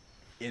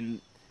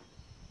in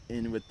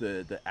with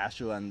the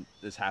astral, and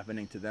this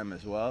happening to them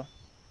as well.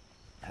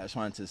 I just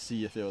wanted to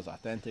see if it was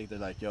authentic. They're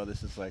like, yo,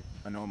 this is like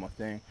a normal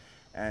thing.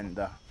 And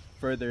the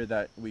further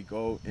that we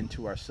go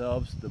into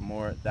ourselves, the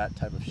more that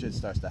type of shit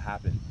starts to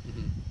happen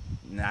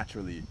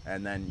naturally.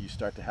 And then you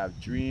start to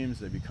have dreams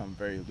that become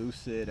very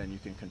lucid, and you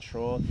can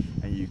control,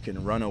 and you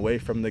can run away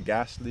from the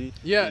ghastly.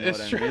 Yeah, you know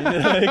it's true.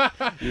 Like,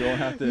 you don't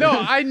have to. No,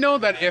 I know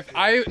that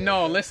I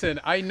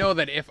know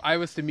that if I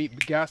was to meet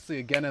Ghastly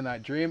again in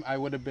that dream, I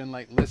would have been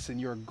like, listen,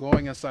 you're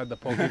going inside the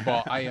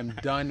Pokeball. I am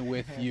done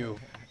with you.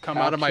 Come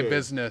out of my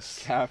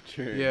business.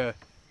 Captured. Yeah,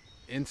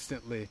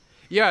 instantly.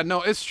 Yeah,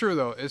 no, it's true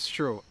though. It's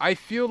true. I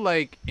feel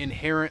like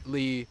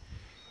inherently,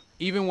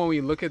 even when we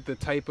look at the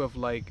type of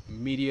like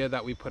media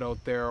that we put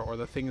out there, or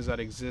the things that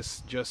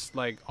exist just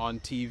like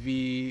on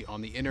TV,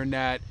 on the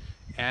internet,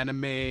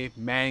 anime,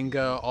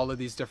 manga, all of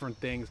these different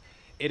things,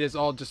 it is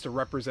all just a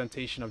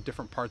representation of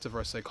different parts of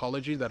our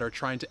psychology that are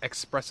trying to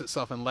express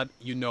itself and let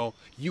you know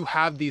you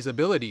have these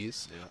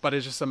abilities, but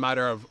it's just a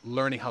matter of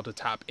learning how to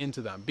tap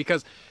into them.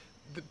 Because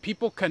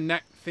people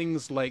connect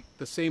things like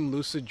the same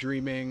lucid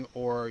dreaming,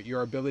 or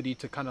your ability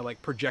to kind of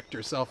like project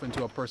yourself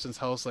into a person's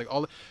house, like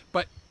all.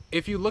 But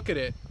if you look at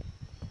it,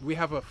 we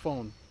have a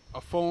phone.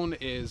 A phone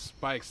is,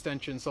 by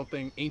extension,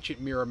 something ancient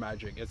mirror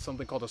magic. It's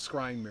something called a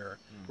scrying mirror,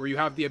 where you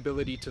have the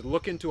ability to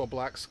look into a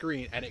black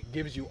screen and it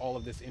gives you all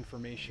of this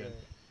information. Right.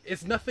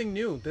 It's nothing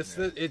new.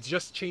 It's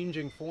just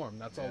changing form.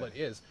 That's all it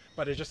is.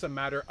 But it's just a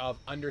matter of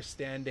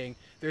understanding.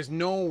 There's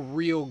no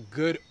real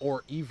good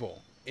or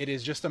evil. It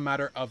is just a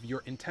matter of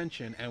your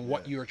intention and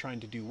what you are trying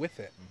to do with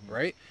it,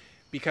 right?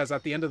 Because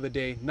at the end of the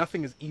day,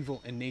 nothing is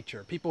evil in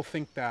nature. People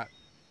think that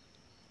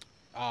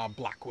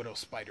black widow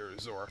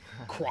spiders or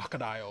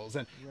crocodiles,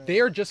 and they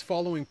are just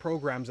following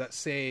programs that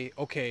say,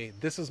 okay,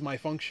 this is my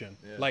function.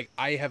 Yeah. Like,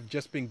 I have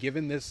just been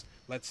given this,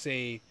 let's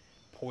say,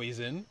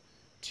 poison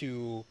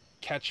to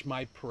catch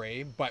my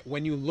prey. But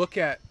when you look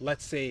at,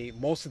 let's say,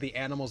 most of the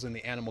animals in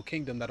the animal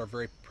kingdom that are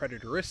very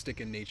predatoristic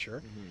in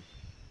nature,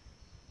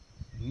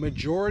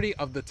 majority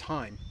of the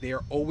time they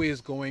are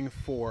always going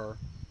for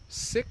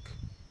sick,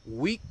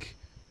 weak,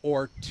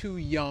 or too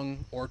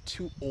young or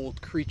too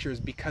old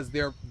creatures, because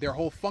their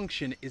whole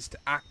function is to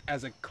act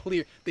as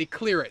they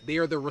clear it. They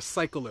are the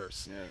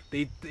recyclers.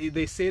 Yeah.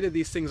 They say to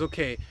these things,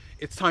 okay,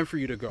 it's time for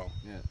you to go.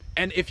 Yeah.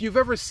 And if you've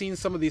ever seen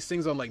some of these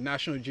things on like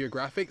National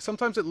Geographic,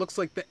 sometimes it looks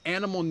like the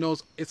animal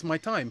knows it's my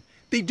time.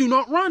 They do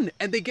not run,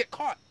 and they get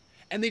caught,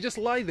 and they just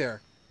lie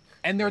there,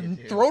 and their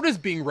throat is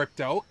being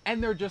ripped out,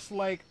 and they're just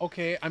like,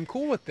 okay, I'm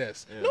cool with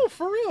this. Yeah. No,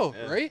 for real,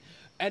 Yeah. right?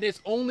 And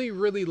it's only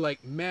really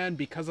like man,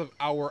 because of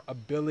our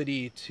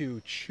ability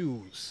to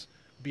choose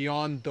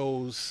beyond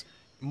those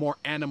more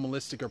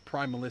animalistic or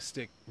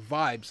primalistic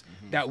vibes,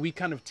 that we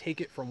kind of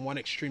take it from one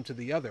extreme to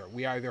the other.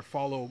 We either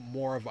follow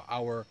more of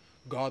our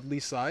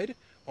godly side,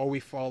 or we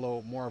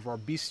follow more of our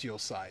bestial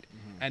side.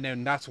 And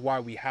then that's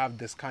why we have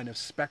this kind of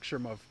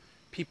spectrum of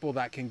people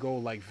that can go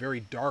like very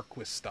dark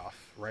with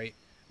stuff, right?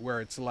 Where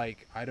it's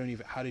like, how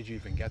did you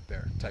even get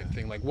there type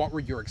thing? Like, what were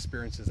your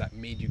experiences that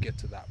made you get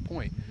to that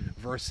point?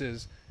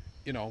 Versus,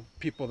 you know,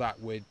 people that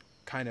would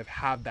kind of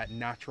have that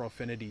natural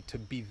affinity to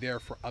be there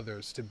for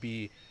others, to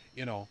be,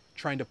 you know,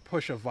 trying to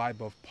push a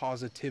vibe of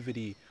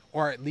positivity,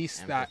 or at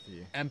least that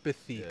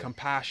empathy,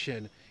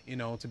 compassion, you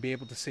know, to be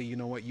able to say, you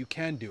know what, you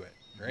can do it,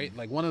 right?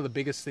 Like, one of the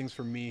biggest things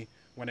for me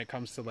when it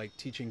comes to like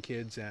teaching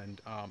kids, and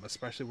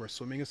especially where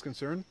swimming is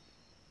concerned,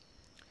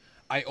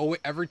 I always,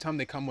 every time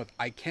they come with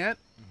I can't,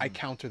 I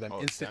counter them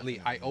instantly.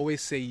 Definitely. I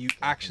always say, you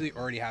actually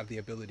already have the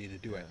ability to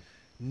do it.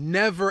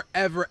 Never,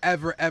 ever,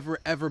 ever, ever,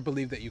 ever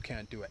believe that you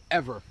can't do it.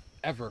 Ever,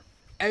 ever.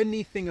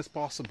 Anything is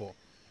possible.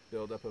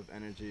 Build up of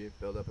energy,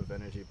 build up of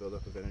energy, build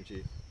up of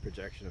energy,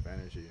 projection of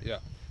energy. Yeah.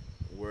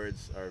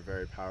 Words are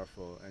very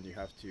powerful, and you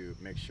have to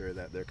make sure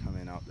that they're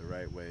coming out the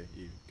right way.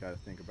 You got to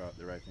think about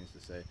the right things to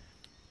say.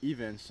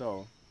 Even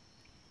so,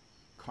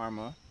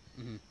 karma,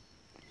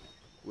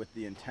 with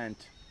the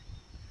intent,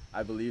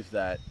 I believe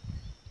that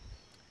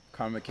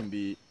karma can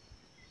be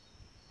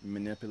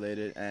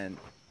manipulated and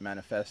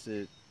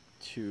manifested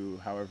to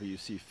however you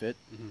see fit.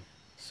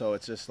 So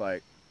it's just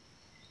like,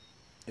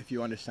 if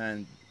you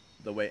understand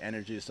the way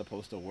energy is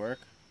supposed to work,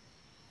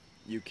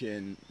 you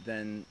can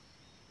then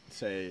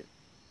say,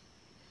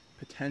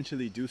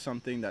 potentially do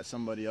something that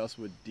somebody else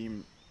would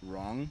deem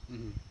wrong.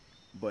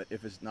 But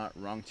if it's not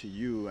wrong to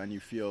you and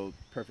you feel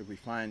perfectly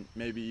fine,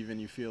 maybe even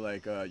you feel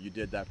like you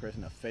did that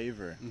person a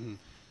favor,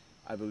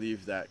 I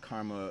believe that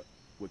karma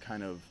would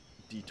kind of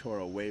detour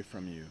away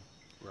from you.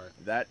 Right.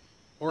 That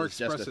Or is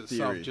just express a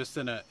itself theory. just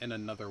in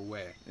another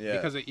way. Yeah.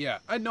 Because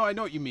I know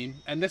what you mean.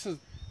 And this is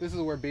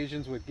where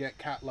Bayesians would get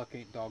cat luck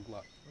ain't dog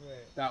luck.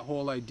 Right. That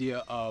whole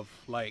idea of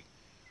like,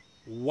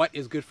 what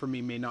is good for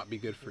me may not be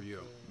good for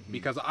you.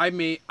 Because I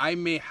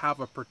may have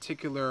a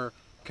particular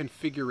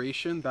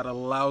configuration that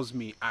allows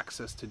me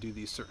access to do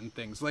these certain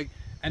things. Like,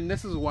 and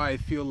this is why I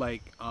feel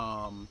like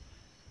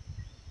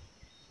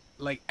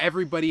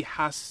everybody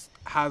has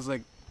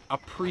like a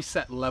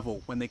preset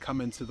level when they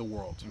come into the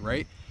world,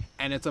 right?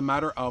 And it's a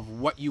matter of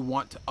what you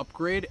want to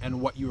upgrade and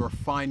what you are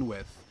fine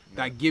with.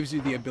 That gives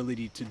you the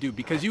ability to do.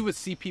 Because you would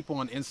see people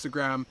on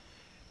Instagram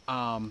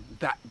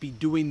that be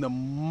doing the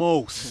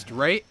most,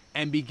 right?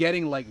 And be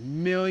getting like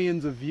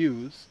millions of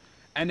views.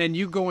 And then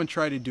you go and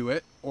try to do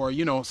it. Or,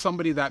 you know,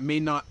 somebody that may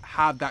not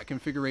have that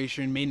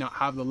configuration, may not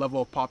have the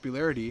level of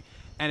popularity.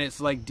 And it's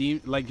like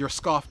like you're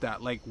scoffed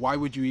at. Like, why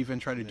would you even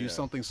try to do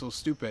something so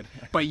stupid?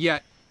 But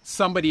yet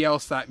somebody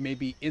else that may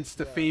be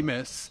insta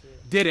famous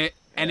did it.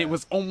 And it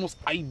was almost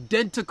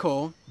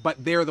identical,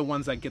 but they're the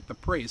ones that get the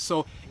praise.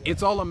 So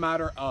it's all a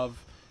matter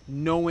of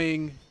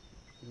knowing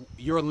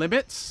your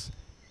limits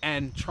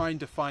and trying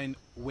to find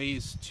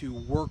ways to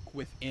work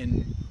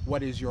within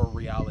what is your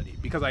reality.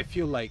 Because I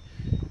feel like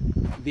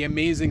the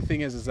amazing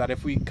thing is that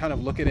if we kind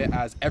of look at it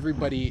as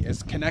everybody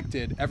is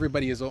connected,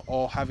 everybody is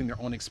all having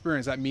their own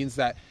experience, that means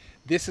that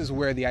this is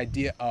where the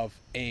idea of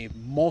a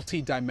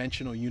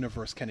multi-dimensional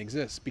universe can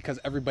exist, because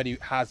everybody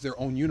has their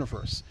own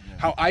universe.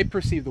 How I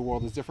perceive the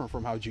world is different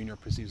from how Junior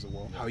perceives the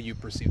world, how you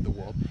perceive the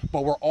world.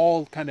 But we're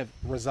all kind of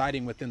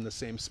residing within the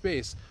same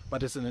space,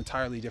 but it's an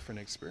entirely different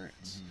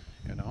experience,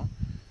 you know?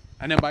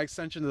 And then by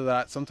extension to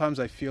that, sometimes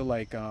I feel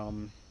like,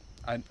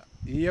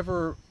 you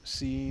ever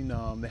seen,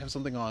 they have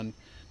something on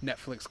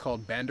Netflix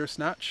called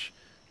Bandersnatch,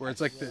 where it's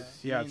like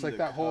it's like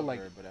that whole like,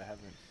 but I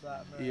haven't.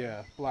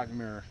 Black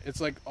Mirror. It's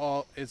like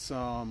it's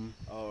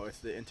Oh, it's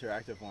the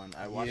interactive one.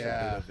 I watched a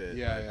bit of it.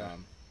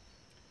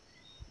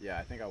 Yeah,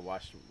 I think I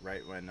watched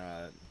right when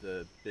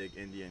the big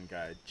Indian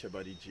guy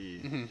Chabuddy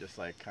G just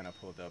like kind of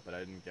pulled up, but I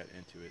didn't get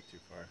into it too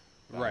far.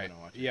 But I'm right.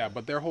 gonna watch it. Yeah,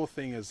 but their whole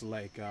thing is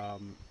like,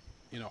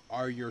 you know,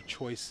 are your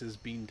choices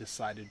being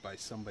decided by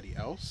somebody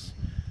else,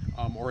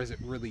 or is it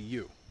really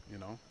you? you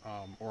know,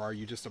 or are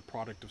you just a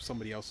product of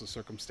somebody else's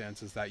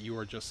circumstances that you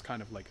are just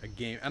kind of like a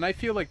game? And I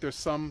feel like there's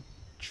some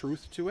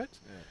truth to it,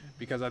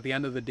 because at the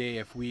end of the day,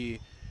 if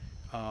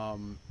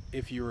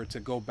you were to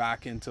go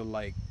back into,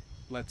 like,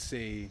 let's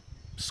say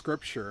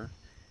scripture,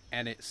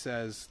 and it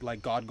says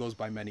like God goes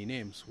by many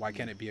names, why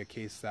can't it be a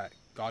case that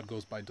God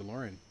goes by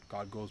Delorean,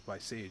 God goes by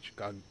Sage,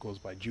 God goes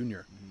by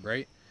Junior,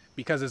 right?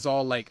 Because it's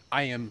all like,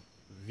 I am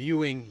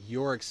viewing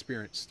your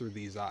experience through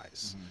these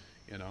eyes,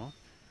 you know.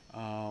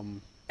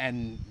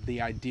 And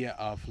the idea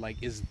of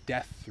like, is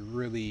death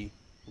really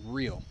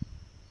real?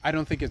 I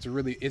don't think it's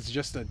really, it's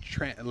just a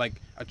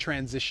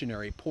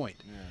transitionary point.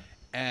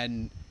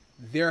 And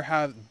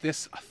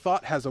this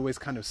thought has always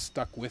kind of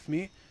stuck with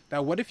me,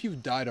 that what if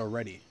you've died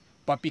already,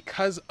 but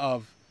because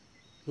of,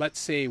 let's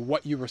say,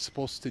 what you were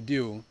supposed to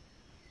do,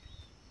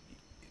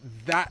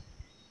 that,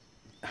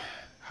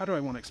 how do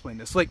I want to explain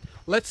this? Like,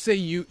 let's say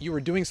you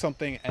were doing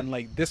something, and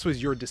like, this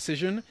was your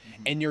decision,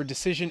 and your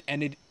decision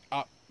ended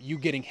up you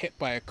getting hit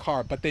by a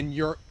car, but then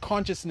your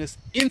consciousness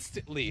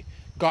instantly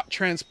got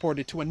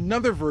transported to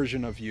another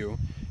version of you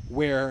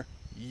where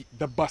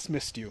the bus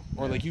missed you,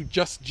 or like you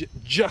just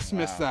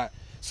missed that.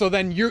 So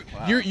then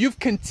you've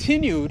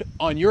continued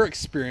on your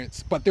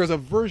experience, but there's a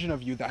version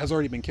of you that has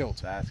already been killed.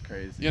 That's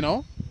crazy. You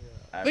know?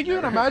 I've Like, you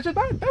can imagine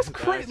that? That's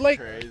crazy. Like,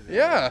 crazy,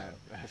 yeah. man.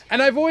 That's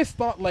And I've always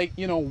thought, like,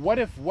 you know, what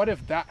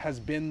if that has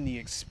been the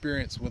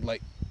experience with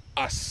like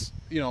us,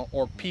 you know,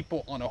 or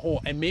people on a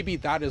whole, and maybe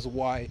that is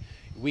why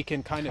we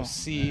can kind of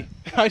see.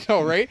 I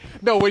know, right?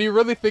 No, when you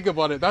really think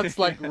about it, that's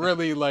like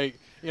really like,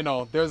 you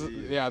know, there's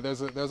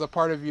a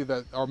part of you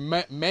that, or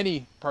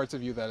many parts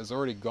of you that is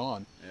already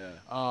gone.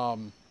 Yeah.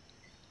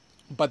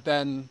 But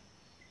then,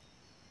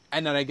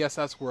 and then I guess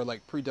that's where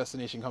like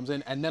predestination comes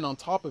in. And then on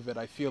top of it,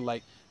 I feel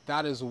like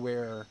that is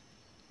where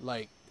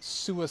like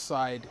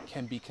suicide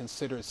can be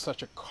considered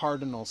such a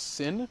cardinal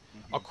sin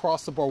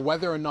across the board,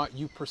 whether or not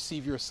you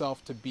perceive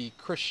yourself to be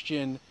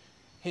Christian,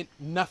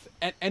 nothing,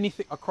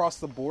 anything across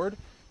the board,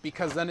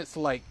 because then it's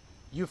like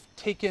you've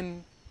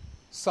taken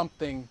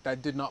something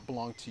that did not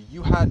belong to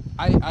you.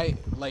 I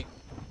like,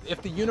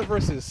 if the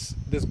universe is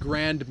this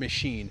grand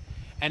machine,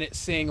 and it's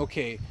saying,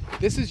 okay,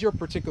 this is your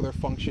particular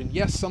function.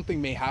 Yes,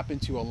 something may happen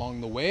to you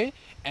along the way,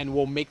 and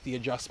we'll make the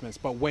adjustments.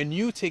 But when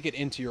you take it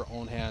into your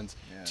own hands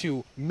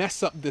to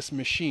mess up this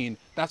machine,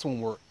 that's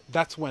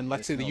when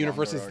let's say the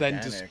universe is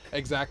then just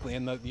exactly,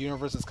 and the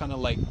universe is kind of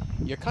like,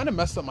 you kind of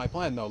messed up my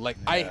plan though. Like,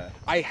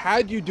 I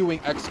had you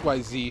doing X,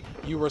 Y, Z.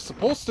 You were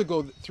supposed to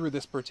go through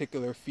this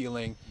particular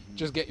feeling.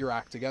 Just get your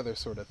act together,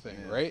 sort of thing,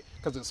 right?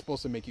 Because it's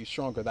supposed to make you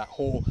stronger. That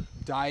whole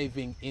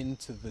diving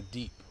into the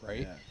deep,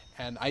 right? Yeah.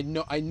 And I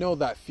know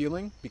that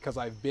feeling, because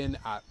I've been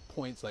at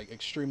points, like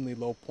extremely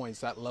low points,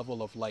 that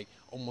level of like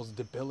almost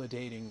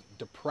debilitating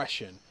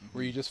depression,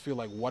 where you just feel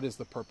like, what is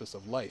the purpose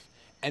of life?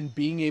 And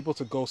being able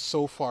to go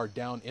so far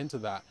down into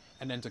that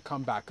and then to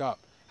come back up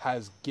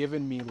has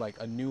given me like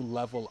a new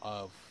level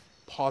of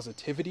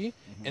positivity,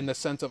 in the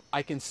sense of,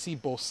 I can see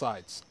both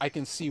sides. I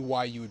can see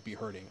why you would be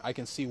hurting. I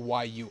can see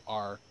why you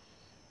are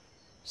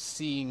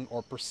seeing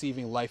or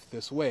perceiving life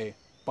this way,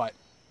 but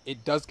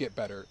it does get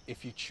better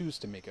if you choose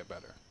to make it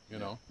better. You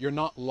know, you're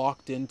not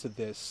locked into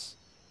this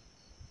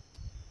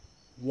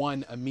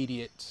one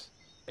immediate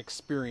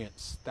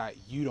experience that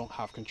you don't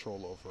have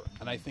control over.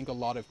 And I think a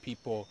lot of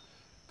people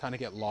kind of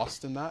get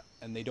lost in that,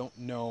 and they don't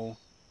know,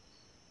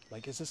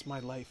 like, is this my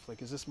life?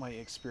 Like, is this my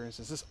experience?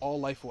 Is this all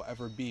life will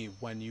ever be,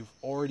 when you've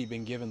already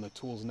been given the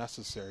tools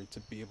necessary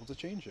to be able to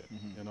change it,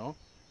 you know?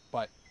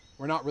 But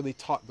we're not really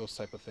taught those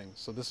type of things.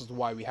 So this is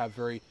why we have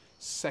very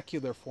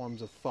secular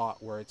forms of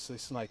thought, where it's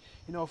just like,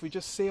 you know, if we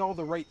just say all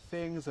the right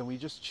things and we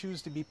just choose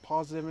to be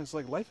positive, and it's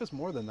like, life is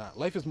more than that.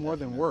 Life is more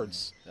than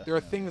words. There are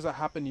things that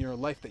happen in your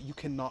life that you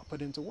cannot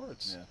put into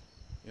words.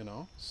 You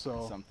know,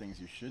 so some things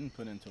you shouldn't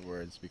put into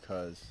words,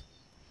 because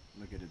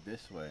look at it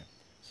this way.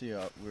 See,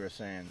 we were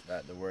saying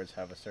that the words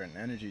have a certain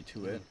energy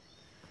to it.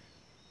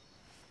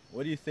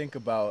 What do you think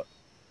about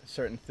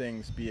certain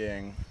things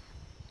being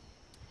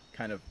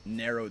kind of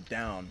narrowed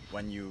down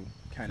when you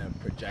kind of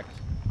project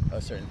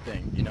a certain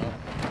thing, you know?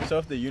 So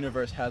if the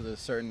universe has a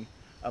certain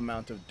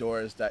amount of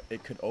doors that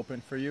it could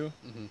open for you,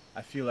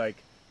 I feel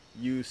like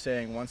you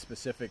saying one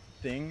specific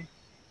thing,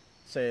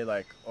 say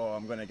like, oh,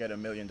 I'm going to get $1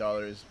 million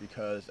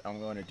because I'm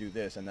going to do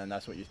this, and then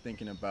that's what you're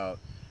thinking about.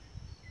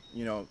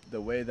 You know,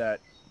 the way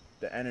that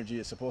the energy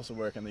is supposed to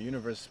work and the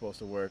universe is supposed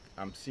to work,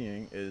 I'm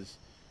seeing, is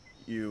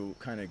you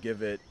kind of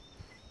give it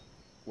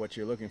what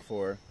you're looking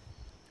for,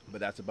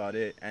 but that's about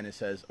it. And it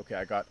says, okay,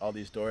 I got all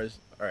these doors.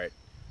 All right,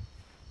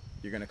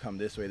 you're going to come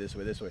this way, this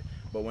way, this way.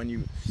 But when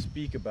you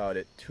speak about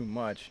it too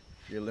much,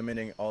 you're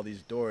limiting all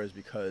these doors,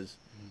 because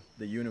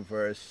the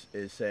universe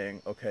is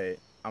saying, okay,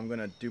 I'm going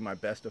to do my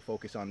best to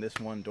focus on this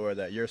one door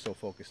that you're so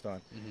focused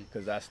on,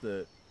 because that's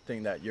the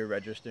thing that you're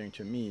registering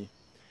to me.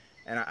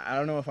 And I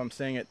don't know if I'm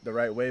saying it the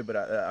right way, but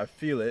I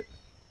feel it.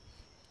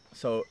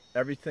 So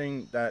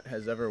everything that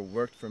has ever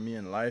worked for me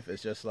in life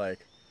is just like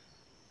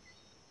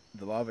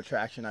the law of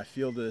attraction. I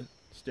feel the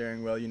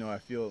steering wheel, you know, I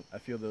feel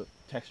the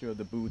texture of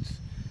the boots.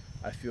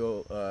 I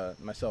feel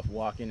myself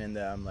walking in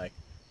that I'm like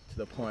to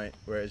the point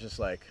where it's just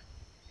like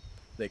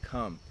they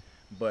come.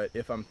 But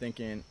if I'm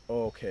thinking,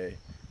 oh, okay,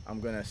 I'm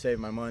gonna save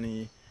my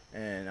money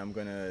and I'm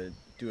gonna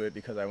do it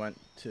because I went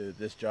to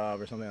this job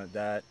or something like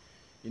that,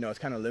 you know, it's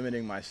kind of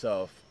limiting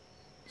myself.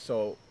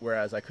 So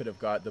whereas I could have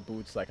got the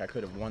boots, like I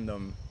could have won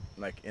them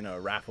like in a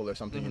raffle or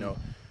something, you know.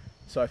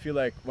 So I feel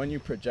like when you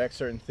project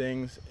certain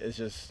things, it's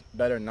just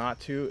better not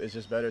to. It's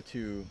just better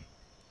to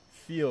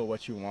feel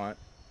what you want,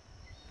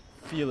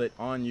 feel it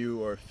on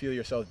you, or feel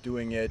yourself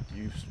doing it.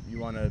 You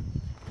want to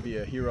be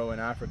a hero in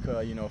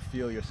Africa, you know,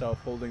 feel yourself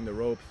holding the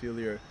rope, feel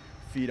your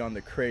feet on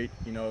the crate,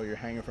 you know, you're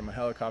hanging from a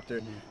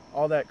helicopter,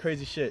 all that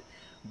crazy shit.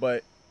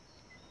 But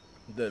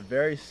the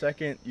very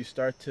second you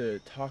start to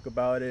talk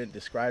about it,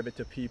 describe it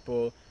to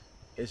people,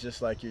 it's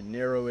just like you're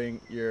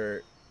narrowing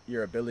your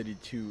ability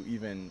to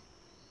even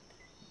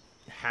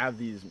have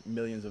these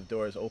millions of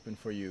doors open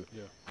for you.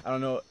 Yeah. I don't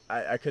know,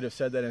 I could have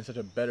said that in such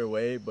a better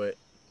way, but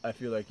I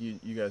feel like you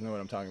guys know what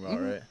I'm talking about,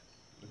 right?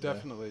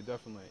 Definitely.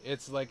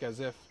 It's like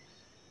as if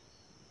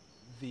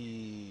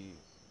the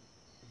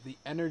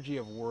energy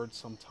of words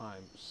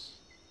sometimes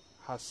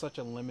has such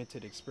a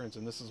limited experience,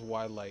 and this is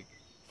why, like,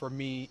 for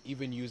me,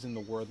 even using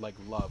the word like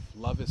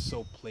love is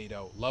so played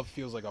out. Love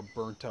feels like a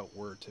burnt out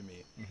word to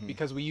me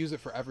because we use it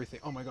for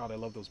everything. Oh my God, I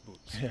love those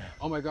boots. Yeah.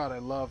 Oh my God, I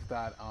love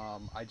that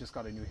I just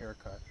got a new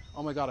haircut.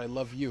 Oh my God, I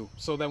love you.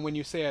 So then when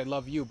you say I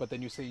love you, but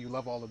then you say you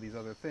love all of these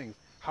other things,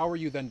 how are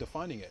you then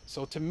defining it?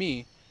 So to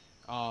me,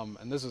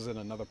 and this is in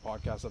another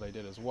podcast that I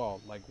did as well,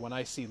 like when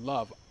I see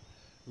love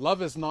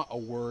is not a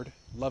word.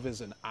 Love is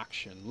an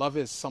action. Love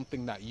is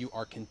something that you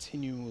are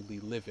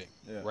continually living,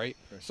 right?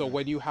 So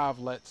when you have,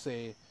 let's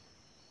say,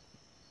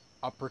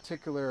 a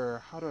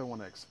particular, how do I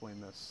want to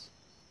explain this?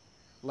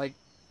 Like,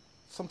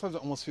 sometimes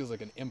it almost feels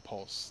like an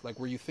impulse, like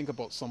where you think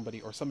about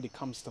somebody or somebody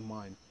comes to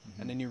mind,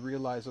 and then you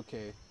realize,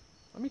 okay,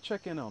 let me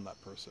check in on that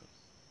person.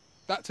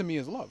 That to me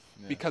is love,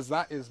 because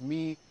that is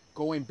me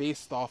going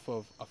based off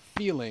of a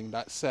feeling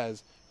that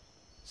says,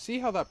 see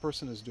how that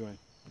person is doing,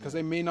 because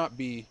they may not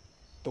be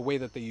the way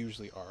that they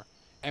usually are.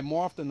 And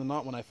more often than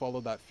not, when I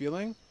follow that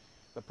feeling,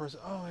 the person,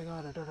 oh my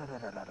God,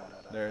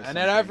 and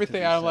then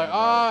everything, I'm like,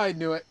 I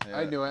knew it.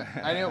 I knew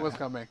it was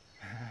coming.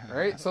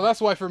 Right? So that's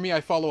why for me, I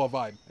follow a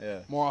vibe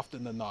more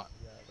often than not.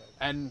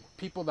 And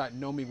people that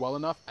know me well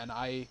enough, and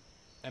I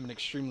am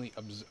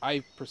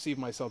I perceive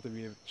myself to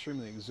be an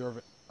extremely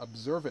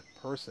observant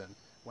person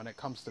when it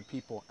comes to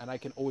people, and I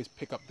can always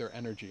pick up their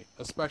energy,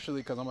 especially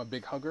because I'm a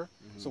big hugger.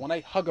 So when I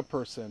hug a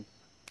person,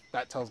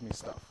 that tells me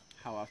stuff.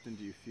 How often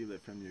do you feel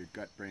it from your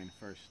gut brain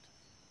first?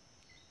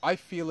 I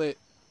feel it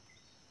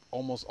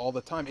almost all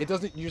the time. It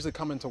doesn't usually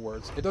come into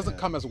words. It doesn't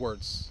come as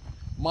words.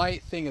 My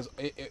thing is,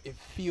 it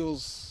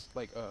feels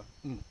like a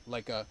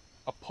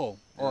pull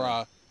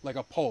or like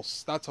a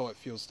pulse. That's how it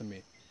feels to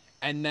me.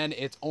 And then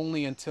it's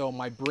only until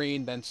my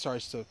brain then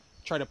starts to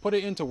try to put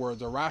it into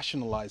words or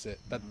rationalize it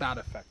that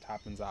effect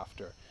happens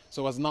after.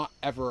 So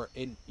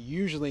it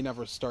usually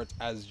never starts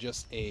as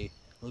just a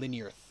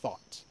linear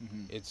thought.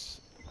 It's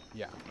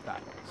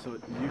that. So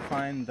do you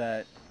find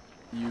that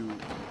you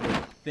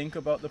would think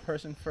about the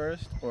person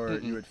first, or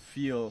you would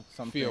feel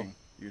something?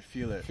 You'd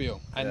feel it.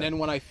 And then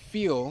when I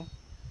feel,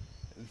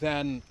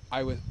 then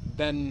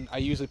I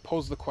usually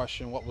pose the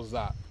question, what was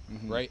that?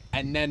 Right?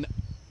 And then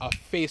a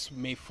face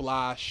may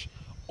flash,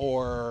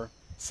 or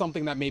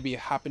something that maybe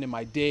happened in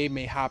my day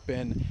may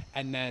happen,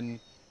 and then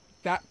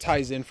that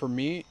ties in for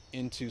me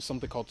into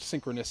something called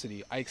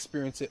synchronicity. I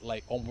experience it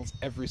like almost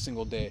every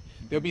single day.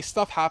 There'll be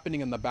stuff happening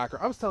in the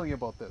background. I was telling you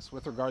about this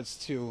with regards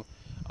to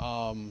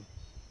I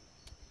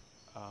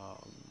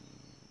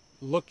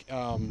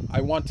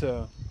want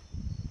to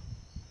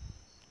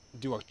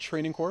do a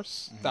training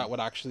course that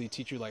would actually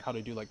teach you like how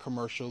to do like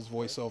commercials,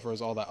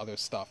 voiceovers, all that other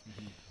stuff.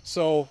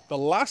 So the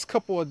last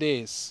couple of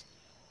days,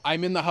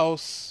 I'm in the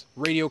house,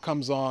 radio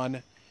comes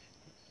on,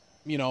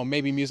 you know,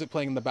 maybe music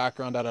playing in the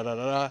background,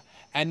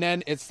 and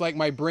then it's like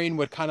my brain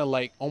would kind of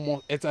like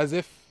almost, it's as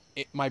if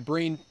my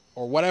brain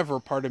or whatever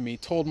part of me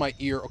told my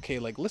ear, okay,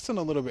 like listen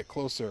a little bit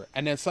closer,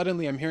 and then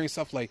suddenly I'm hearing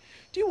stuff like,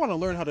 do you want to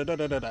learn how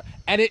to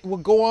and it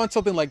would go on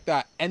something like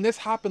that. And this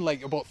happened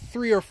like about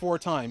 3 or 4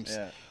 times,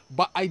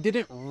 but I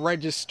didn't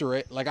register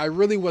it, like I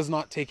really was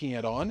not taking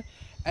it on.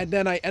 And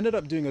then I ended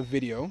up doing a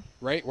video,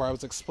 right, where I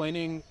was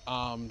explaining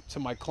to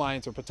my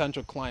clients or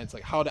potential clients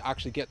like how to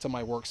actually get to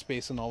my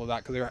workspace and all of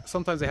that, because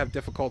sometimes they have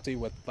difficulty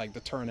with like the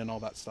turn and all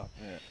that stuff.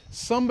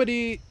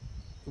 Somebody,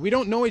 we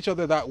don't know each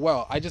other that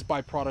well. I just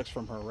buy products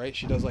from her, right?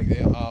 She does like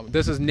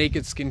this is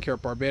Naked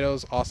Skincare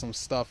Barbados, awesome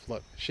stuff.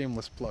 Look,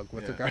 shameless plug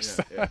with regards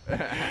to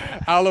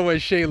aloe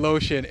and shea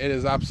lotion. It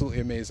is absolutely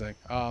amazing.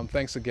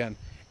 Thanks again.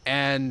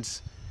 And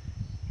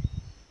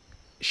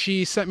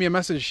she sent me a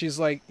message. She's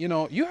like, you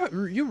know,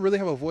 you really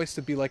have a voice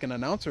to be like an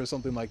announcer or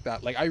something like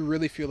that. Like, I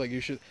really feel like you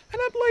should.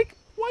 And I'm like,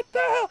 what the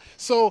hell?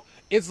 So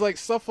it's like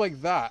stuff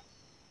like that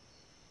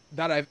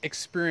I've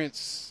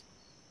experienced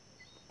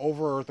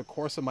over the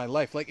course of my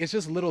life. Like, it's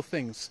just little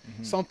things.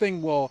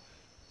 Something will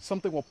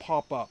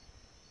pop up,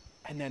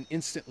 and then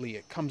instantly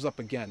it comes up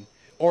again.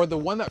 or the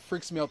one that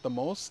freaks me out the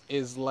most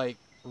is like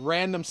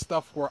random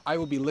stuff where I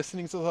will be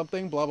listening to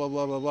something, blah, blah,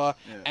 blah, blah, blah,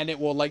 and it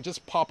will like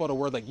just pop out a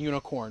word like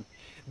unicorn.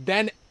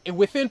 Then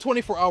within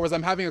 24 hours,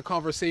 I'm having a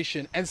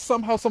conversation and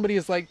somehow somebody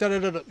is like, da da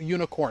da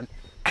unicorn.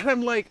 And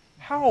I'm like,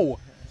 how?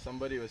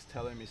 Somebody was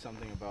telling me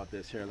something about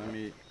this. Here,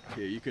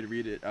 you could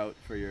read it out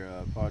for your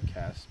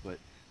podcast, but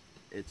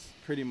it's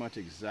pretty much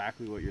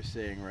exactly what you're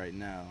saying right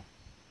now.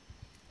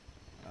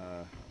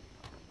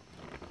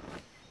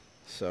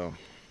 So,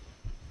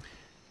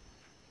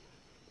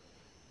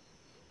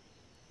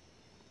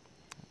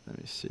 let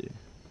me see.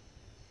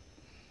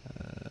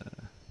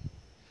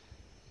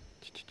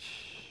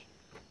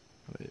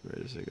 Wait,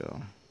 where does it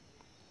go?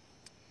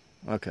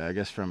 Okay, I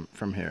guess from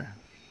here.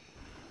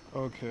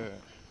 Okay.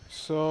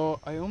 So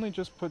I only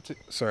just put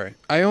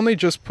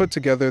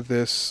together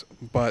this,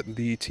 but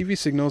the TV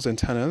signals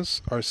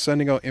antennas are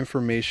sending out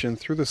information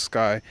through the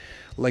sky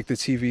like the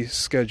TV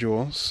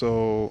schedule.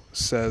 So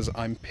says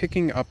I'm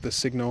picking up the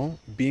signal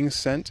being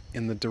sent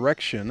in the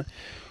direction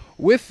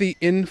with the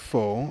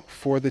info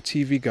for the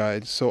TV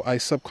guide. So I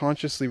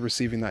subconsciously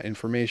receiving that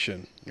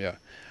information. Yeah.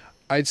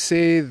 I'd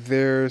say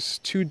there's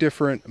two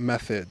different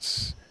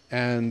methods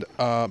and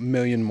a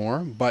million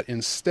more, but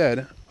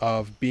instead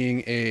of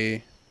being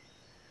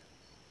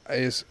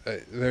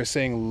they're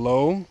saying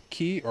low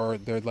key, or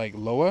they're like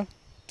loa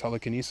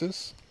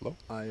telekinesis. Low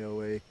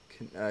IOA.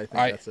 I think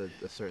that's a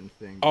certain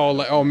thing.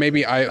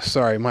 Maybe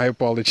sorry, my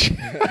apology.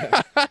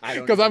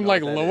 Because I'm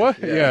like loa.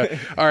 Yeah.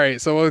 All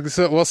right. So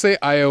we'll say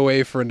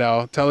IOA for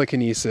now.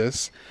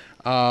 Telekinesis,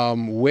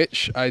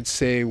 which I'd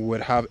say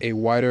would have a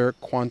wider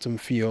quantum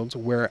field,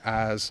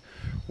 whereas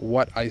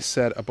what I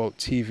said about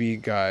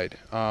TV guide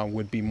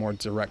would be more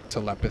direct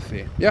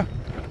telepathy. Yeah,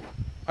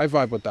 I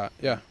vibe with that.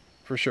 Yeah,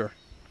 for sure.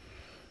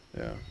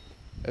 Yeah,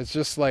 it's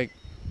just like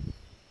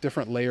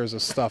different layers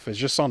of stuff. It's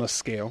just on a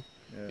scale,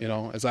 you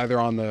know. It's either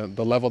on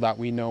the level that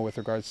we know with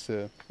regards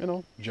to, you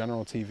know,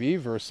 general TV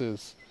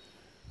versus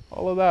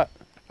all of that.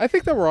 I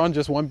think that we're on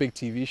just one big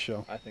TV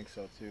show. I think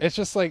so too. It's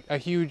just like a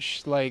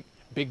huge like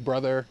Big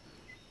Brother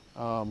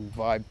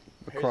vibe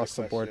across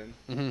the board.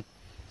 Mm-hmm.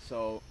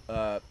 So,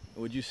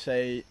 would you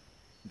say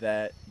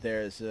that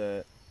there's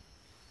a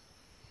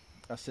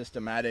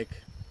systematic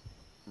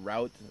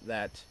route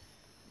that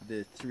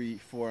the three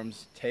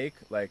forms take,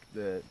 like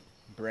the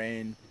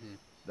brain,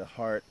 the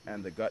heart,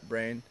 and the gut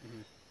brain?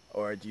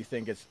 Or do you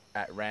think it's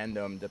at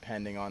random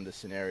depending on the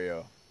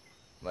scenario?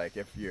 Like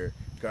if your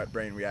gut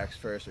brain reacts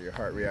first, or your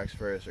heart reacts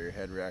first, or your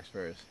head reacts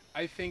first?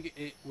 I think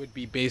it would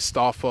be based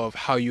off of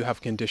how you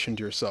have conditioned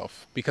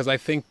yourself, because I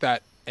think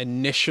that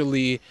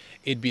initially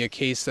it'd be a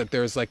case that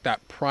there's like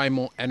that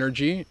primal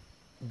energy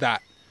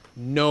that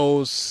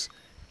knows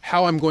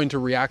how I'm going to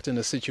react in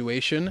a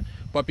situation,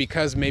 but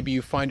because maybe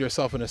you find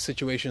yourself in a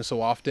situation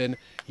so often,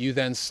 you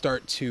then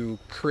start to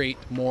create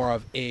more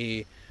of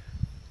a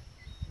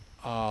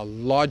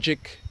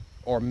logic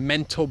or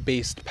mental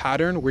based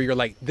pattern where you're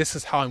like, this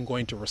is how I'm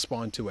going to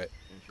respond to it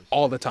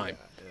all the time.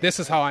 This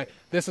is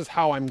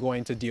how I'm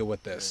going to deal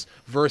with this,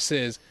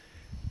 versus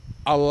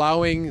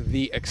allowing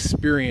the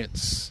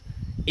experience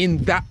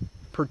in that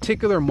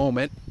particular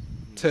moment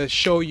to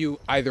show you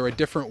either a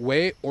different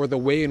way, or the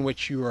way in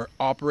which you are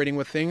operating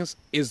with things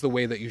is the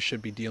way that you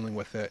should be dealing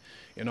with it,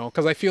 you know?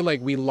 Because I feel like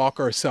we lock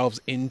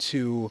ourselves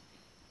into,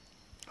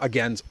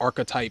 again,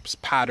 archetypes,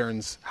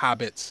 patterns,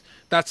 habits.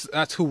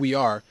 That's who we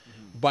are.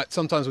 But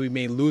sometimes we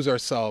may lose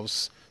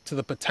ourselves to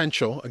the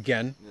potential,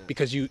 again,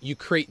 because you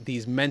create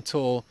these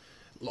mental,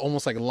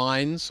 almost like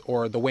lines,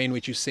 or the way in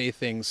which you say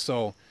things.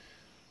 So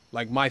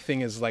like my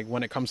thing is like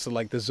when it comes to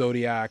like the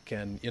zodiac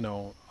and, you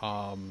know,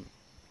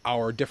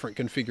 our different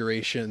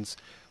configurations,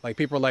 like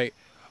people are like,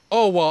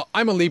 oh, well,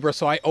 I'm a Libra,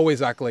 so I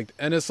always act like,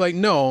 and it's like,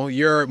 no,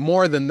 you're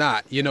more than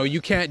that. You know, you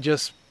can't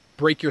just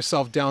break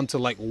yourself down to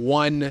like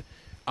one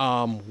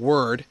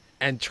word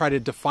and try to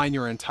define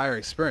your entire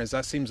experience.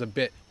 That seems a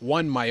bit,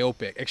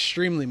 myopic,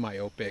 extremely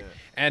myopic,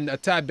 and a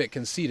tad bit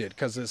conceited,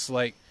 because it's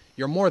like,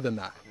 you're more than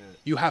that.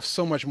 You have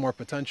so much more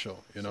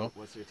potential, you know? So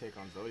what's your take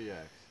on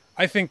zodiacs?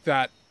 I think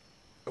that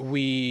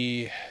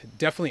we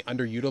definitely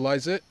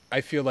underutilize it.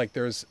 I feel like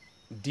there's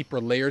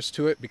deeper layers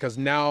to it, because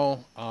now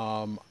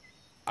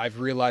I've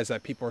realized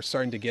that people are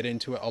starting to get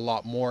into it a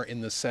lot more,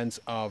 in the sense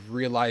of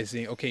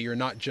realizing, okay, you're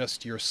not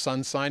just your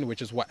sun sign,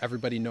 which is what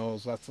everybody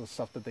knows. That's the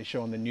stuff that they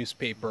show in the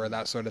newspaper,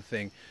 that sort of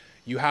thing.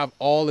 You have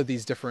all of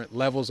these different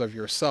levels of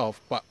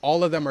yourself, but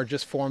all of them are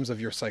just forms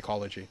of your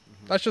psychology.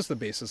 That's just the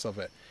basis of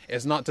it.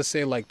 It's not to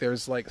say like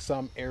there's like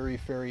some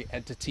airy-fairy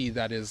entity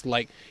that is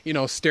like, you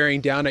know,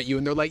 staring down at you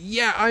and they're like,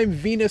 yeah, I'm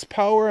Venus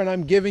power and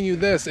I'm giving you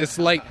this. It's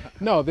like,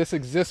 no, this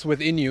exists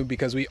within you,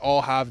 because we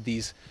all have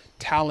these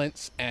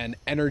talents and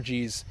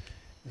energies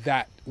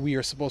that we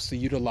are supposed to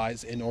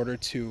utilize in order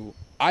to,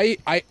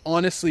 I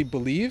honestly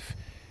believe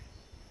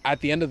at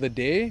the end of the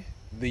day,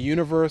 the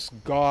universe,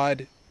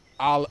 God,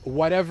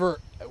 whatever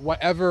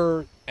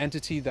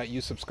entity that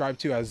you subscribe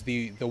to as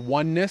the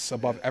oneness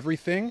above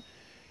everything,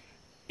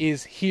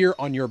 is here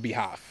on your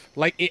behalf.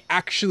 Like, it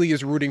actually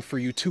is rooting for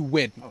you to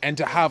win and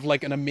to have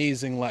like an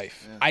amazing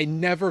life. I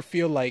never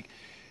feel like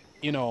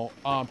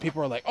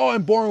people are like, oh,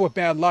 I'm born with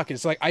bad luck.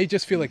 It's like, I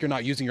just feel like you're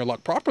not using your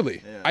luck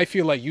properly. Yeah. I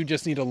feel like you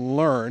just need to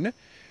learn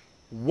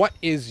what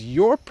is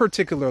your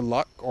particular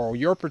luck or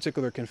your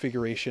particular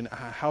configuration,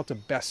 how to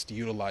best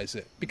utilize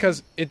it.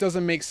 Because it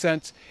doesn't make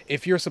sense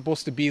if you're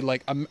supposed to be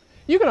like,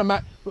 you can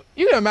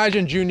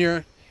imagine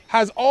Junior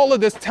has all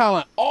of this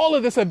talent, all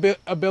of this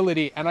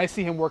ability, and I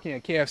see him working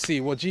at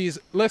KFC. Well, geez,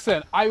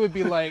 listen, I would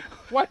be like,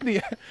 what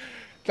the,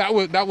 that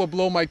would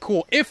blow my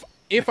cool. If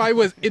I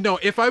was,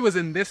 if I was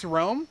in this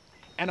realm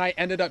and I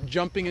ended up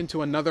jumping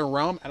into another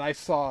realm and I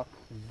saw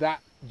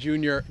that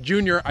junior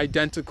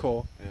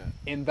identical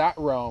in that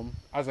realm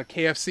as a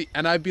KFC,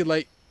 and I'd be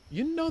like,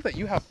 that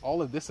you have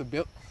all of this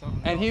ability,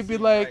 and he'd be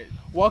like, right.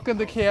 Welcome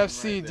to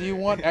KFC. Right, do you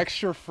want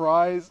extra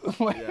fries?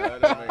 Yeah,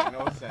 that doesn't make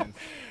no sense.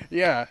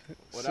 Yeah.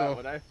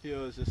 What I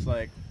feel is just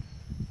like,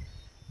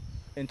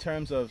 in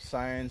terms of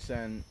science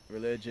and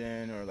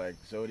religion or like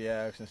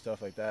zodiacs and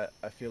stuff like that,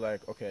 I feel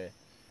like, okay,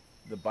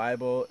 the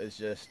Bible is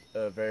just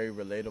a very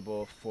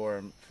relatable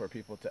form for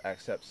people to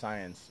accept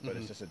science, but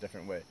it's just a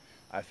different way.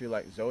 I feel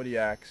like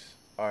zodiacs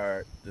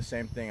are the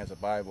same thing as a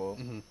Bible,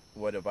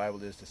 what a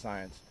Bible is to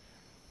science.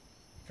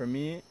 For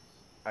me,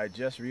 I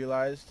just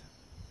realized,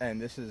 and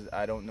this is,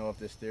 I don't know if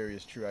this theory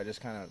is true, I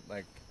just kind of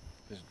like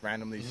just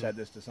randomly said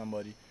this to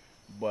somebody,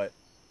 but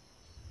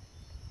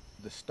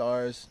the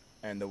stars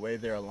and the way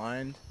they're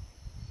aligned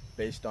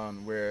based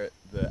on where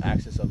the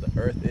axis of the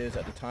earth is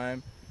at the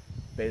time,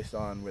 based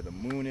on where the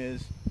moon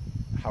is,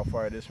 how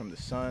far it is from the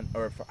sun,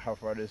 or how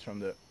far it is from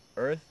the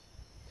earth,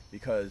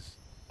 because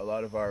a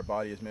lot of our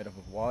body is made up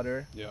of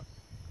water,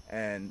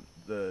 and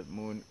the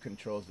moon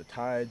controls the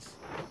tides.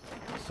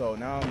 So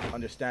now I'm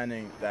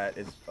understanding that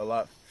it's a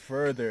lot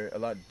further, a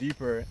lot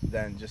deeper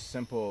than just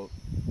simple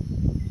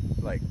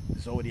like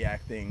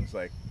zodiac things,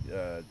 like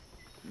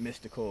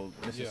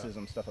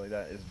mysticism, stuff like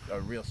that. Is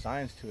a real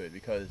science to it,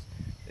 because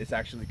it's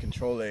actually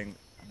controlling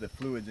the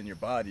fluids in your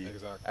body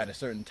at a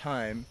certain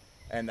time,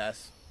 and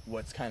that's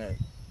what's kind of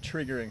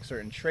triggering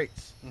certain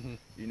traits.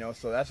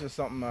 So that's just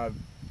something I've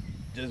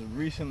just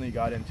recently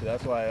got into.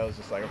 That's why I was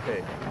just like,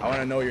 okay, I want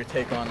to know your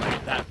take on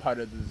like that part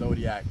of the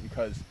zodiac,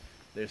 because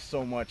there's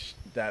so much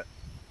that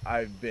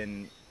I've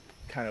been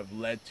kind of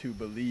led to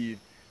believe,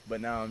 but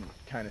now I'm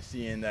kind of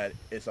seeing that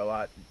it's a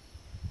lot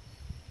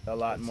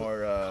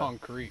more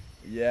concrete.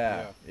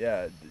 Yeah,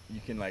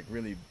 you can like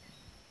really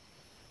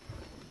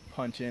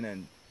punch in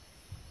and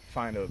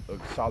find a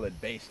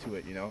solid base to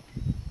it,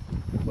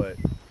 But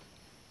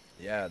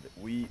yeah,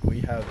 we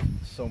have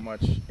so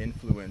much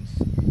influence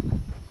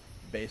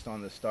based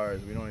on the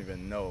stars, we don't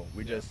even know.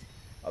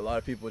 A lot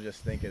of people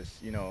just think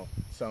it's,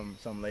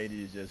 some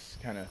lady is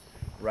just kind of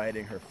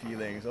writing her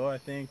feelings. Oh, I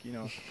think,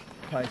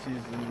 Pisces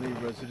and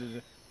Libras.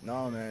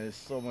 No, man, it's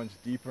so much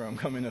deeper, I'm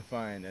coming to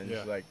find. And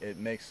it's like, it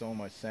makes so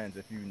much sense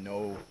if you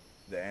know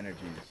the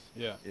energies.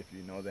 Yeah. If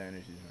you know the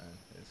energies, man,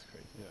 it's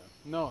crazy. Yeah.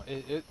 No,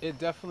 it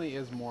definitely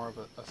is more of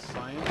a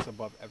science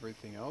above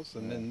everything else.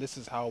 And then this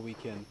is how we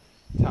can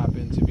tap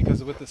into,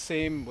 because with the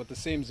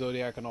same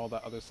zodiac and all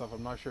that other stuff,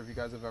 I'm not sure if you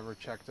guys have ever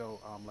checked out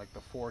like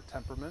the 4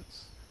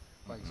 temperaments,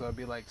 like so it'd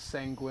be like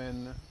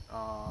sanguine.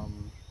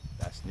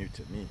 That's new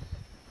to me.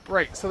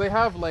 Right, so they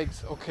have like,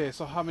 okay,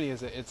 so how many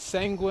is it? It's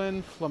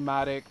sanguine,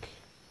 phlegmatic,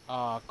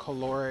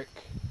 choleric,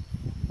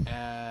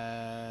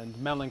 and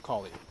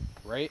melancholy,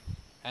 right?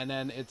 And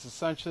then it's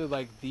essentially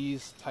like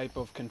these type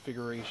of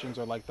configurations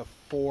are like the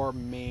 4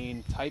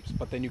 main types,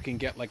 but then you can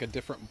get like a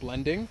different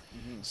blending.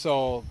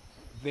 So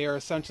they're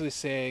essentially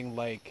saying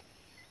like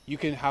you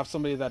can have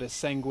somebody that is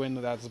sanguine,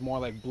 that's more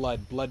like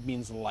blood. Blood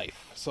means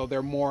life. So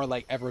they're more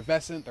like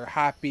effervescent, they're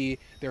happy,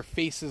 their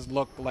faces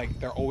look like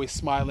they're always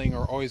smiling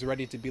or always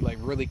ready to be like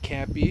really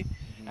campy.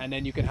 And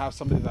then you can have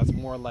somebody that's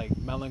more like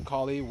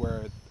melancholy,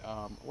 where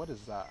what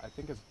is that? I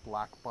think it's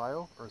black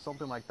bile or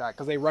something like that,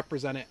 because they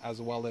represent it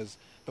as well as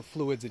the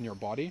fluids in your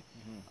body.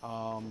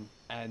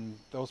 And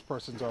those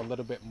persons are a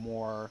little bit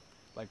more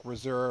like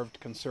reserved,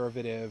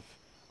 conservative,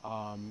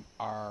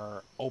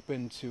 are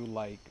open to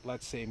like,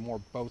 let's say, more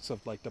bouts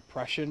of like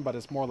depression, but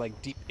it's more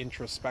like deep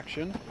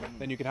introspection.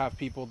 Then you can have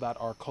people that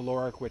are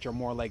choleric, which are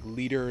more like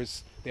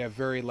leaders. They have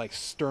very like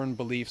stern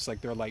beliefs,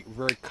 like they're like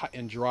very cut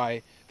and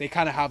dry. They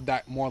kind of have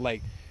that more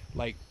like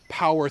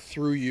power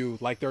through you,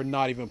 like they're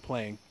not even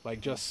playing, like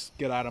just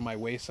get out of my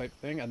way type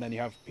thing. And then you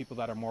have people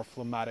that are more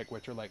phlegmatic,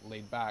 which are like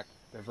laid back,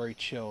 they're very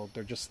chilled,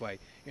 they're just like,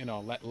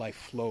 let life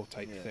flow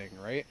type thing,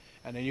 right?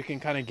 And then you can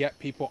kind of get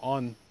people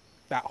on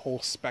that whole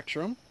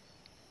spectrum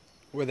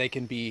where they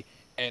can be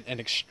an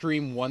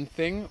extreme one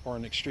thing or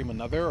an extreme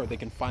another, or they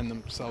can find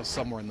themselves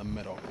somewhere in the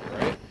middle,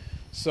 right?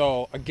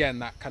 So again,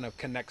 that kind of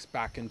connects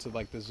back into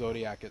like the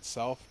zodiac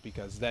itself,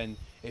 because then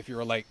if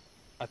you're like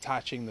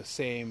attaching the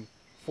same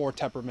 4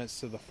 temperaments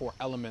to the 4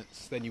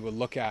 elements, then you would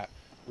look at,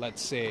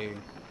 let's say,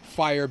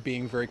 fire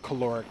being very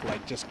caloric,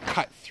 like just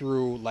cut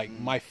through, like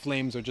my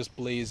flames are just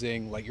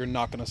blazing, like you're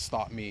not going to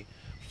stop me.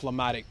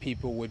 Phlegmatic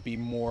people would be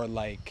more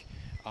like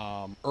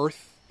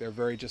earth. They're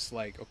very just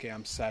like, okay,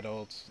 I'm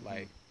settled,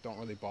 like don't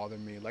really bother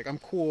me. Like, I'm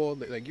cool.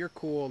 Like, you're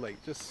cool.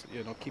 Like, just,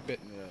 keep it.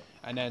 Yeah.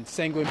 And then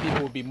sanguine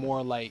people would be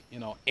more like,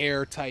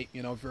 airtight,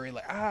 very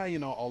like,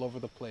 all over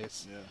the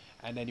place. Yeah.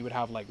 And then you would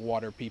have like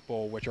water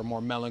people, which are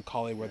more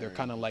melancholy, where they're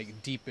kind of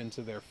like deep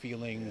into their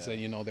feelings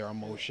and, their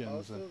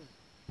emotions. Also,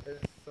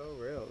 it's so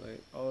real.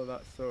 Like, all of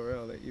that's so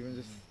real. Like, even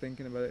just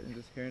thinking about it and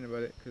just hearing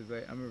about it, because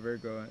like I'm a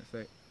Virgo, and it's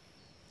like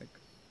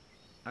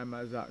I'm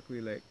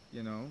exactly like,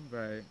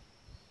 very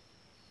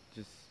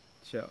just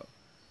chill,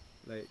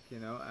 like,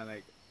 and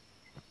like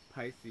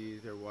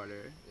Pisces or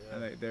water,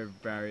 and like they're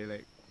very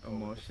like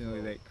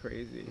emotionally like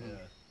crazy,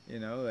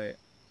 like,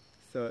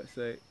 so it's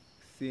like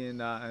seeing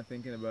that and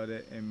thinking about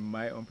it in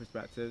my own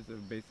perspectives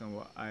of based on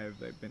what I've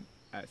like been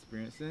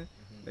experiencing,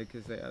 like,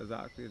 it's like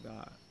exactly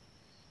that.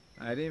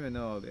 I didn't even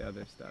know all the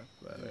other stuff,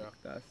 but like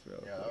that's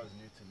real. Yeah, cool. that was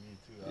new to me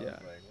too. I was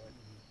like, what?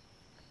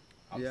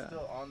 I'm Yeah.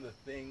 still on the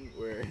thing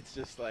where it's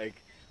just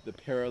like the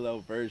parallel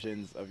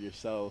versions of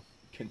yourself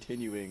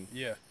continuing.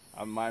 Yeah.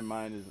 My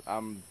mind is,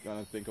 I'm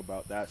gonna think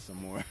about that some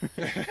more.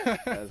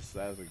 That's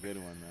a good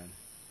one, man.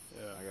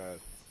 Yeah. I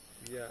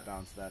gotta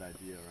bounce that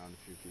idea around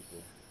a few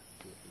people.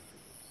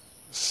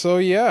 So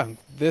yeah,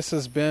 this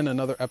has been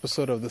another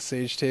episode of the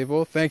Sage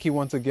Table. Thank you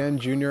once again,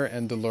 Junior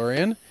and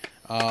Delorean.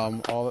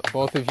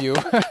 Both of you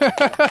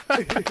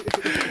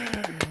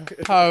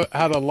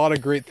had a lot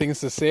of great things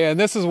to say, and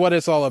this is what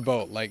it's all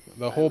about. Like,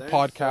 the whole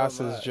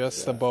podcast is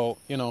just about,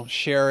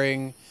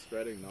 sharing,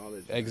 spreading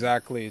knowledge.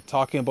 Exactly.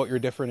 Talking about your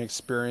different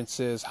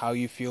experiences, how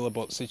you feel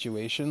about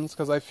situations,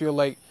 because I feel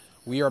like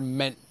we are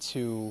meant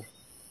to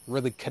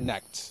really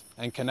connect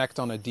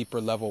on a deeper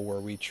level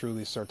where we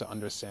truly start to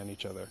understand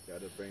each other.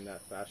 Gotta bring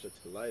that fascia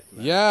to life,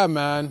 man. Yeah,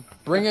 man.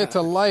 Bring it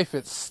to life.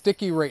 It's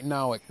sticky right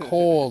now. It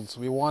colds.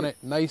 We want it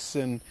nice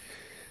and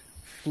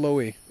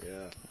flowy.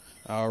 Yeah.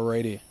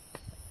 Alrighty.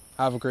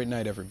 Have a great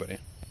night, everybody.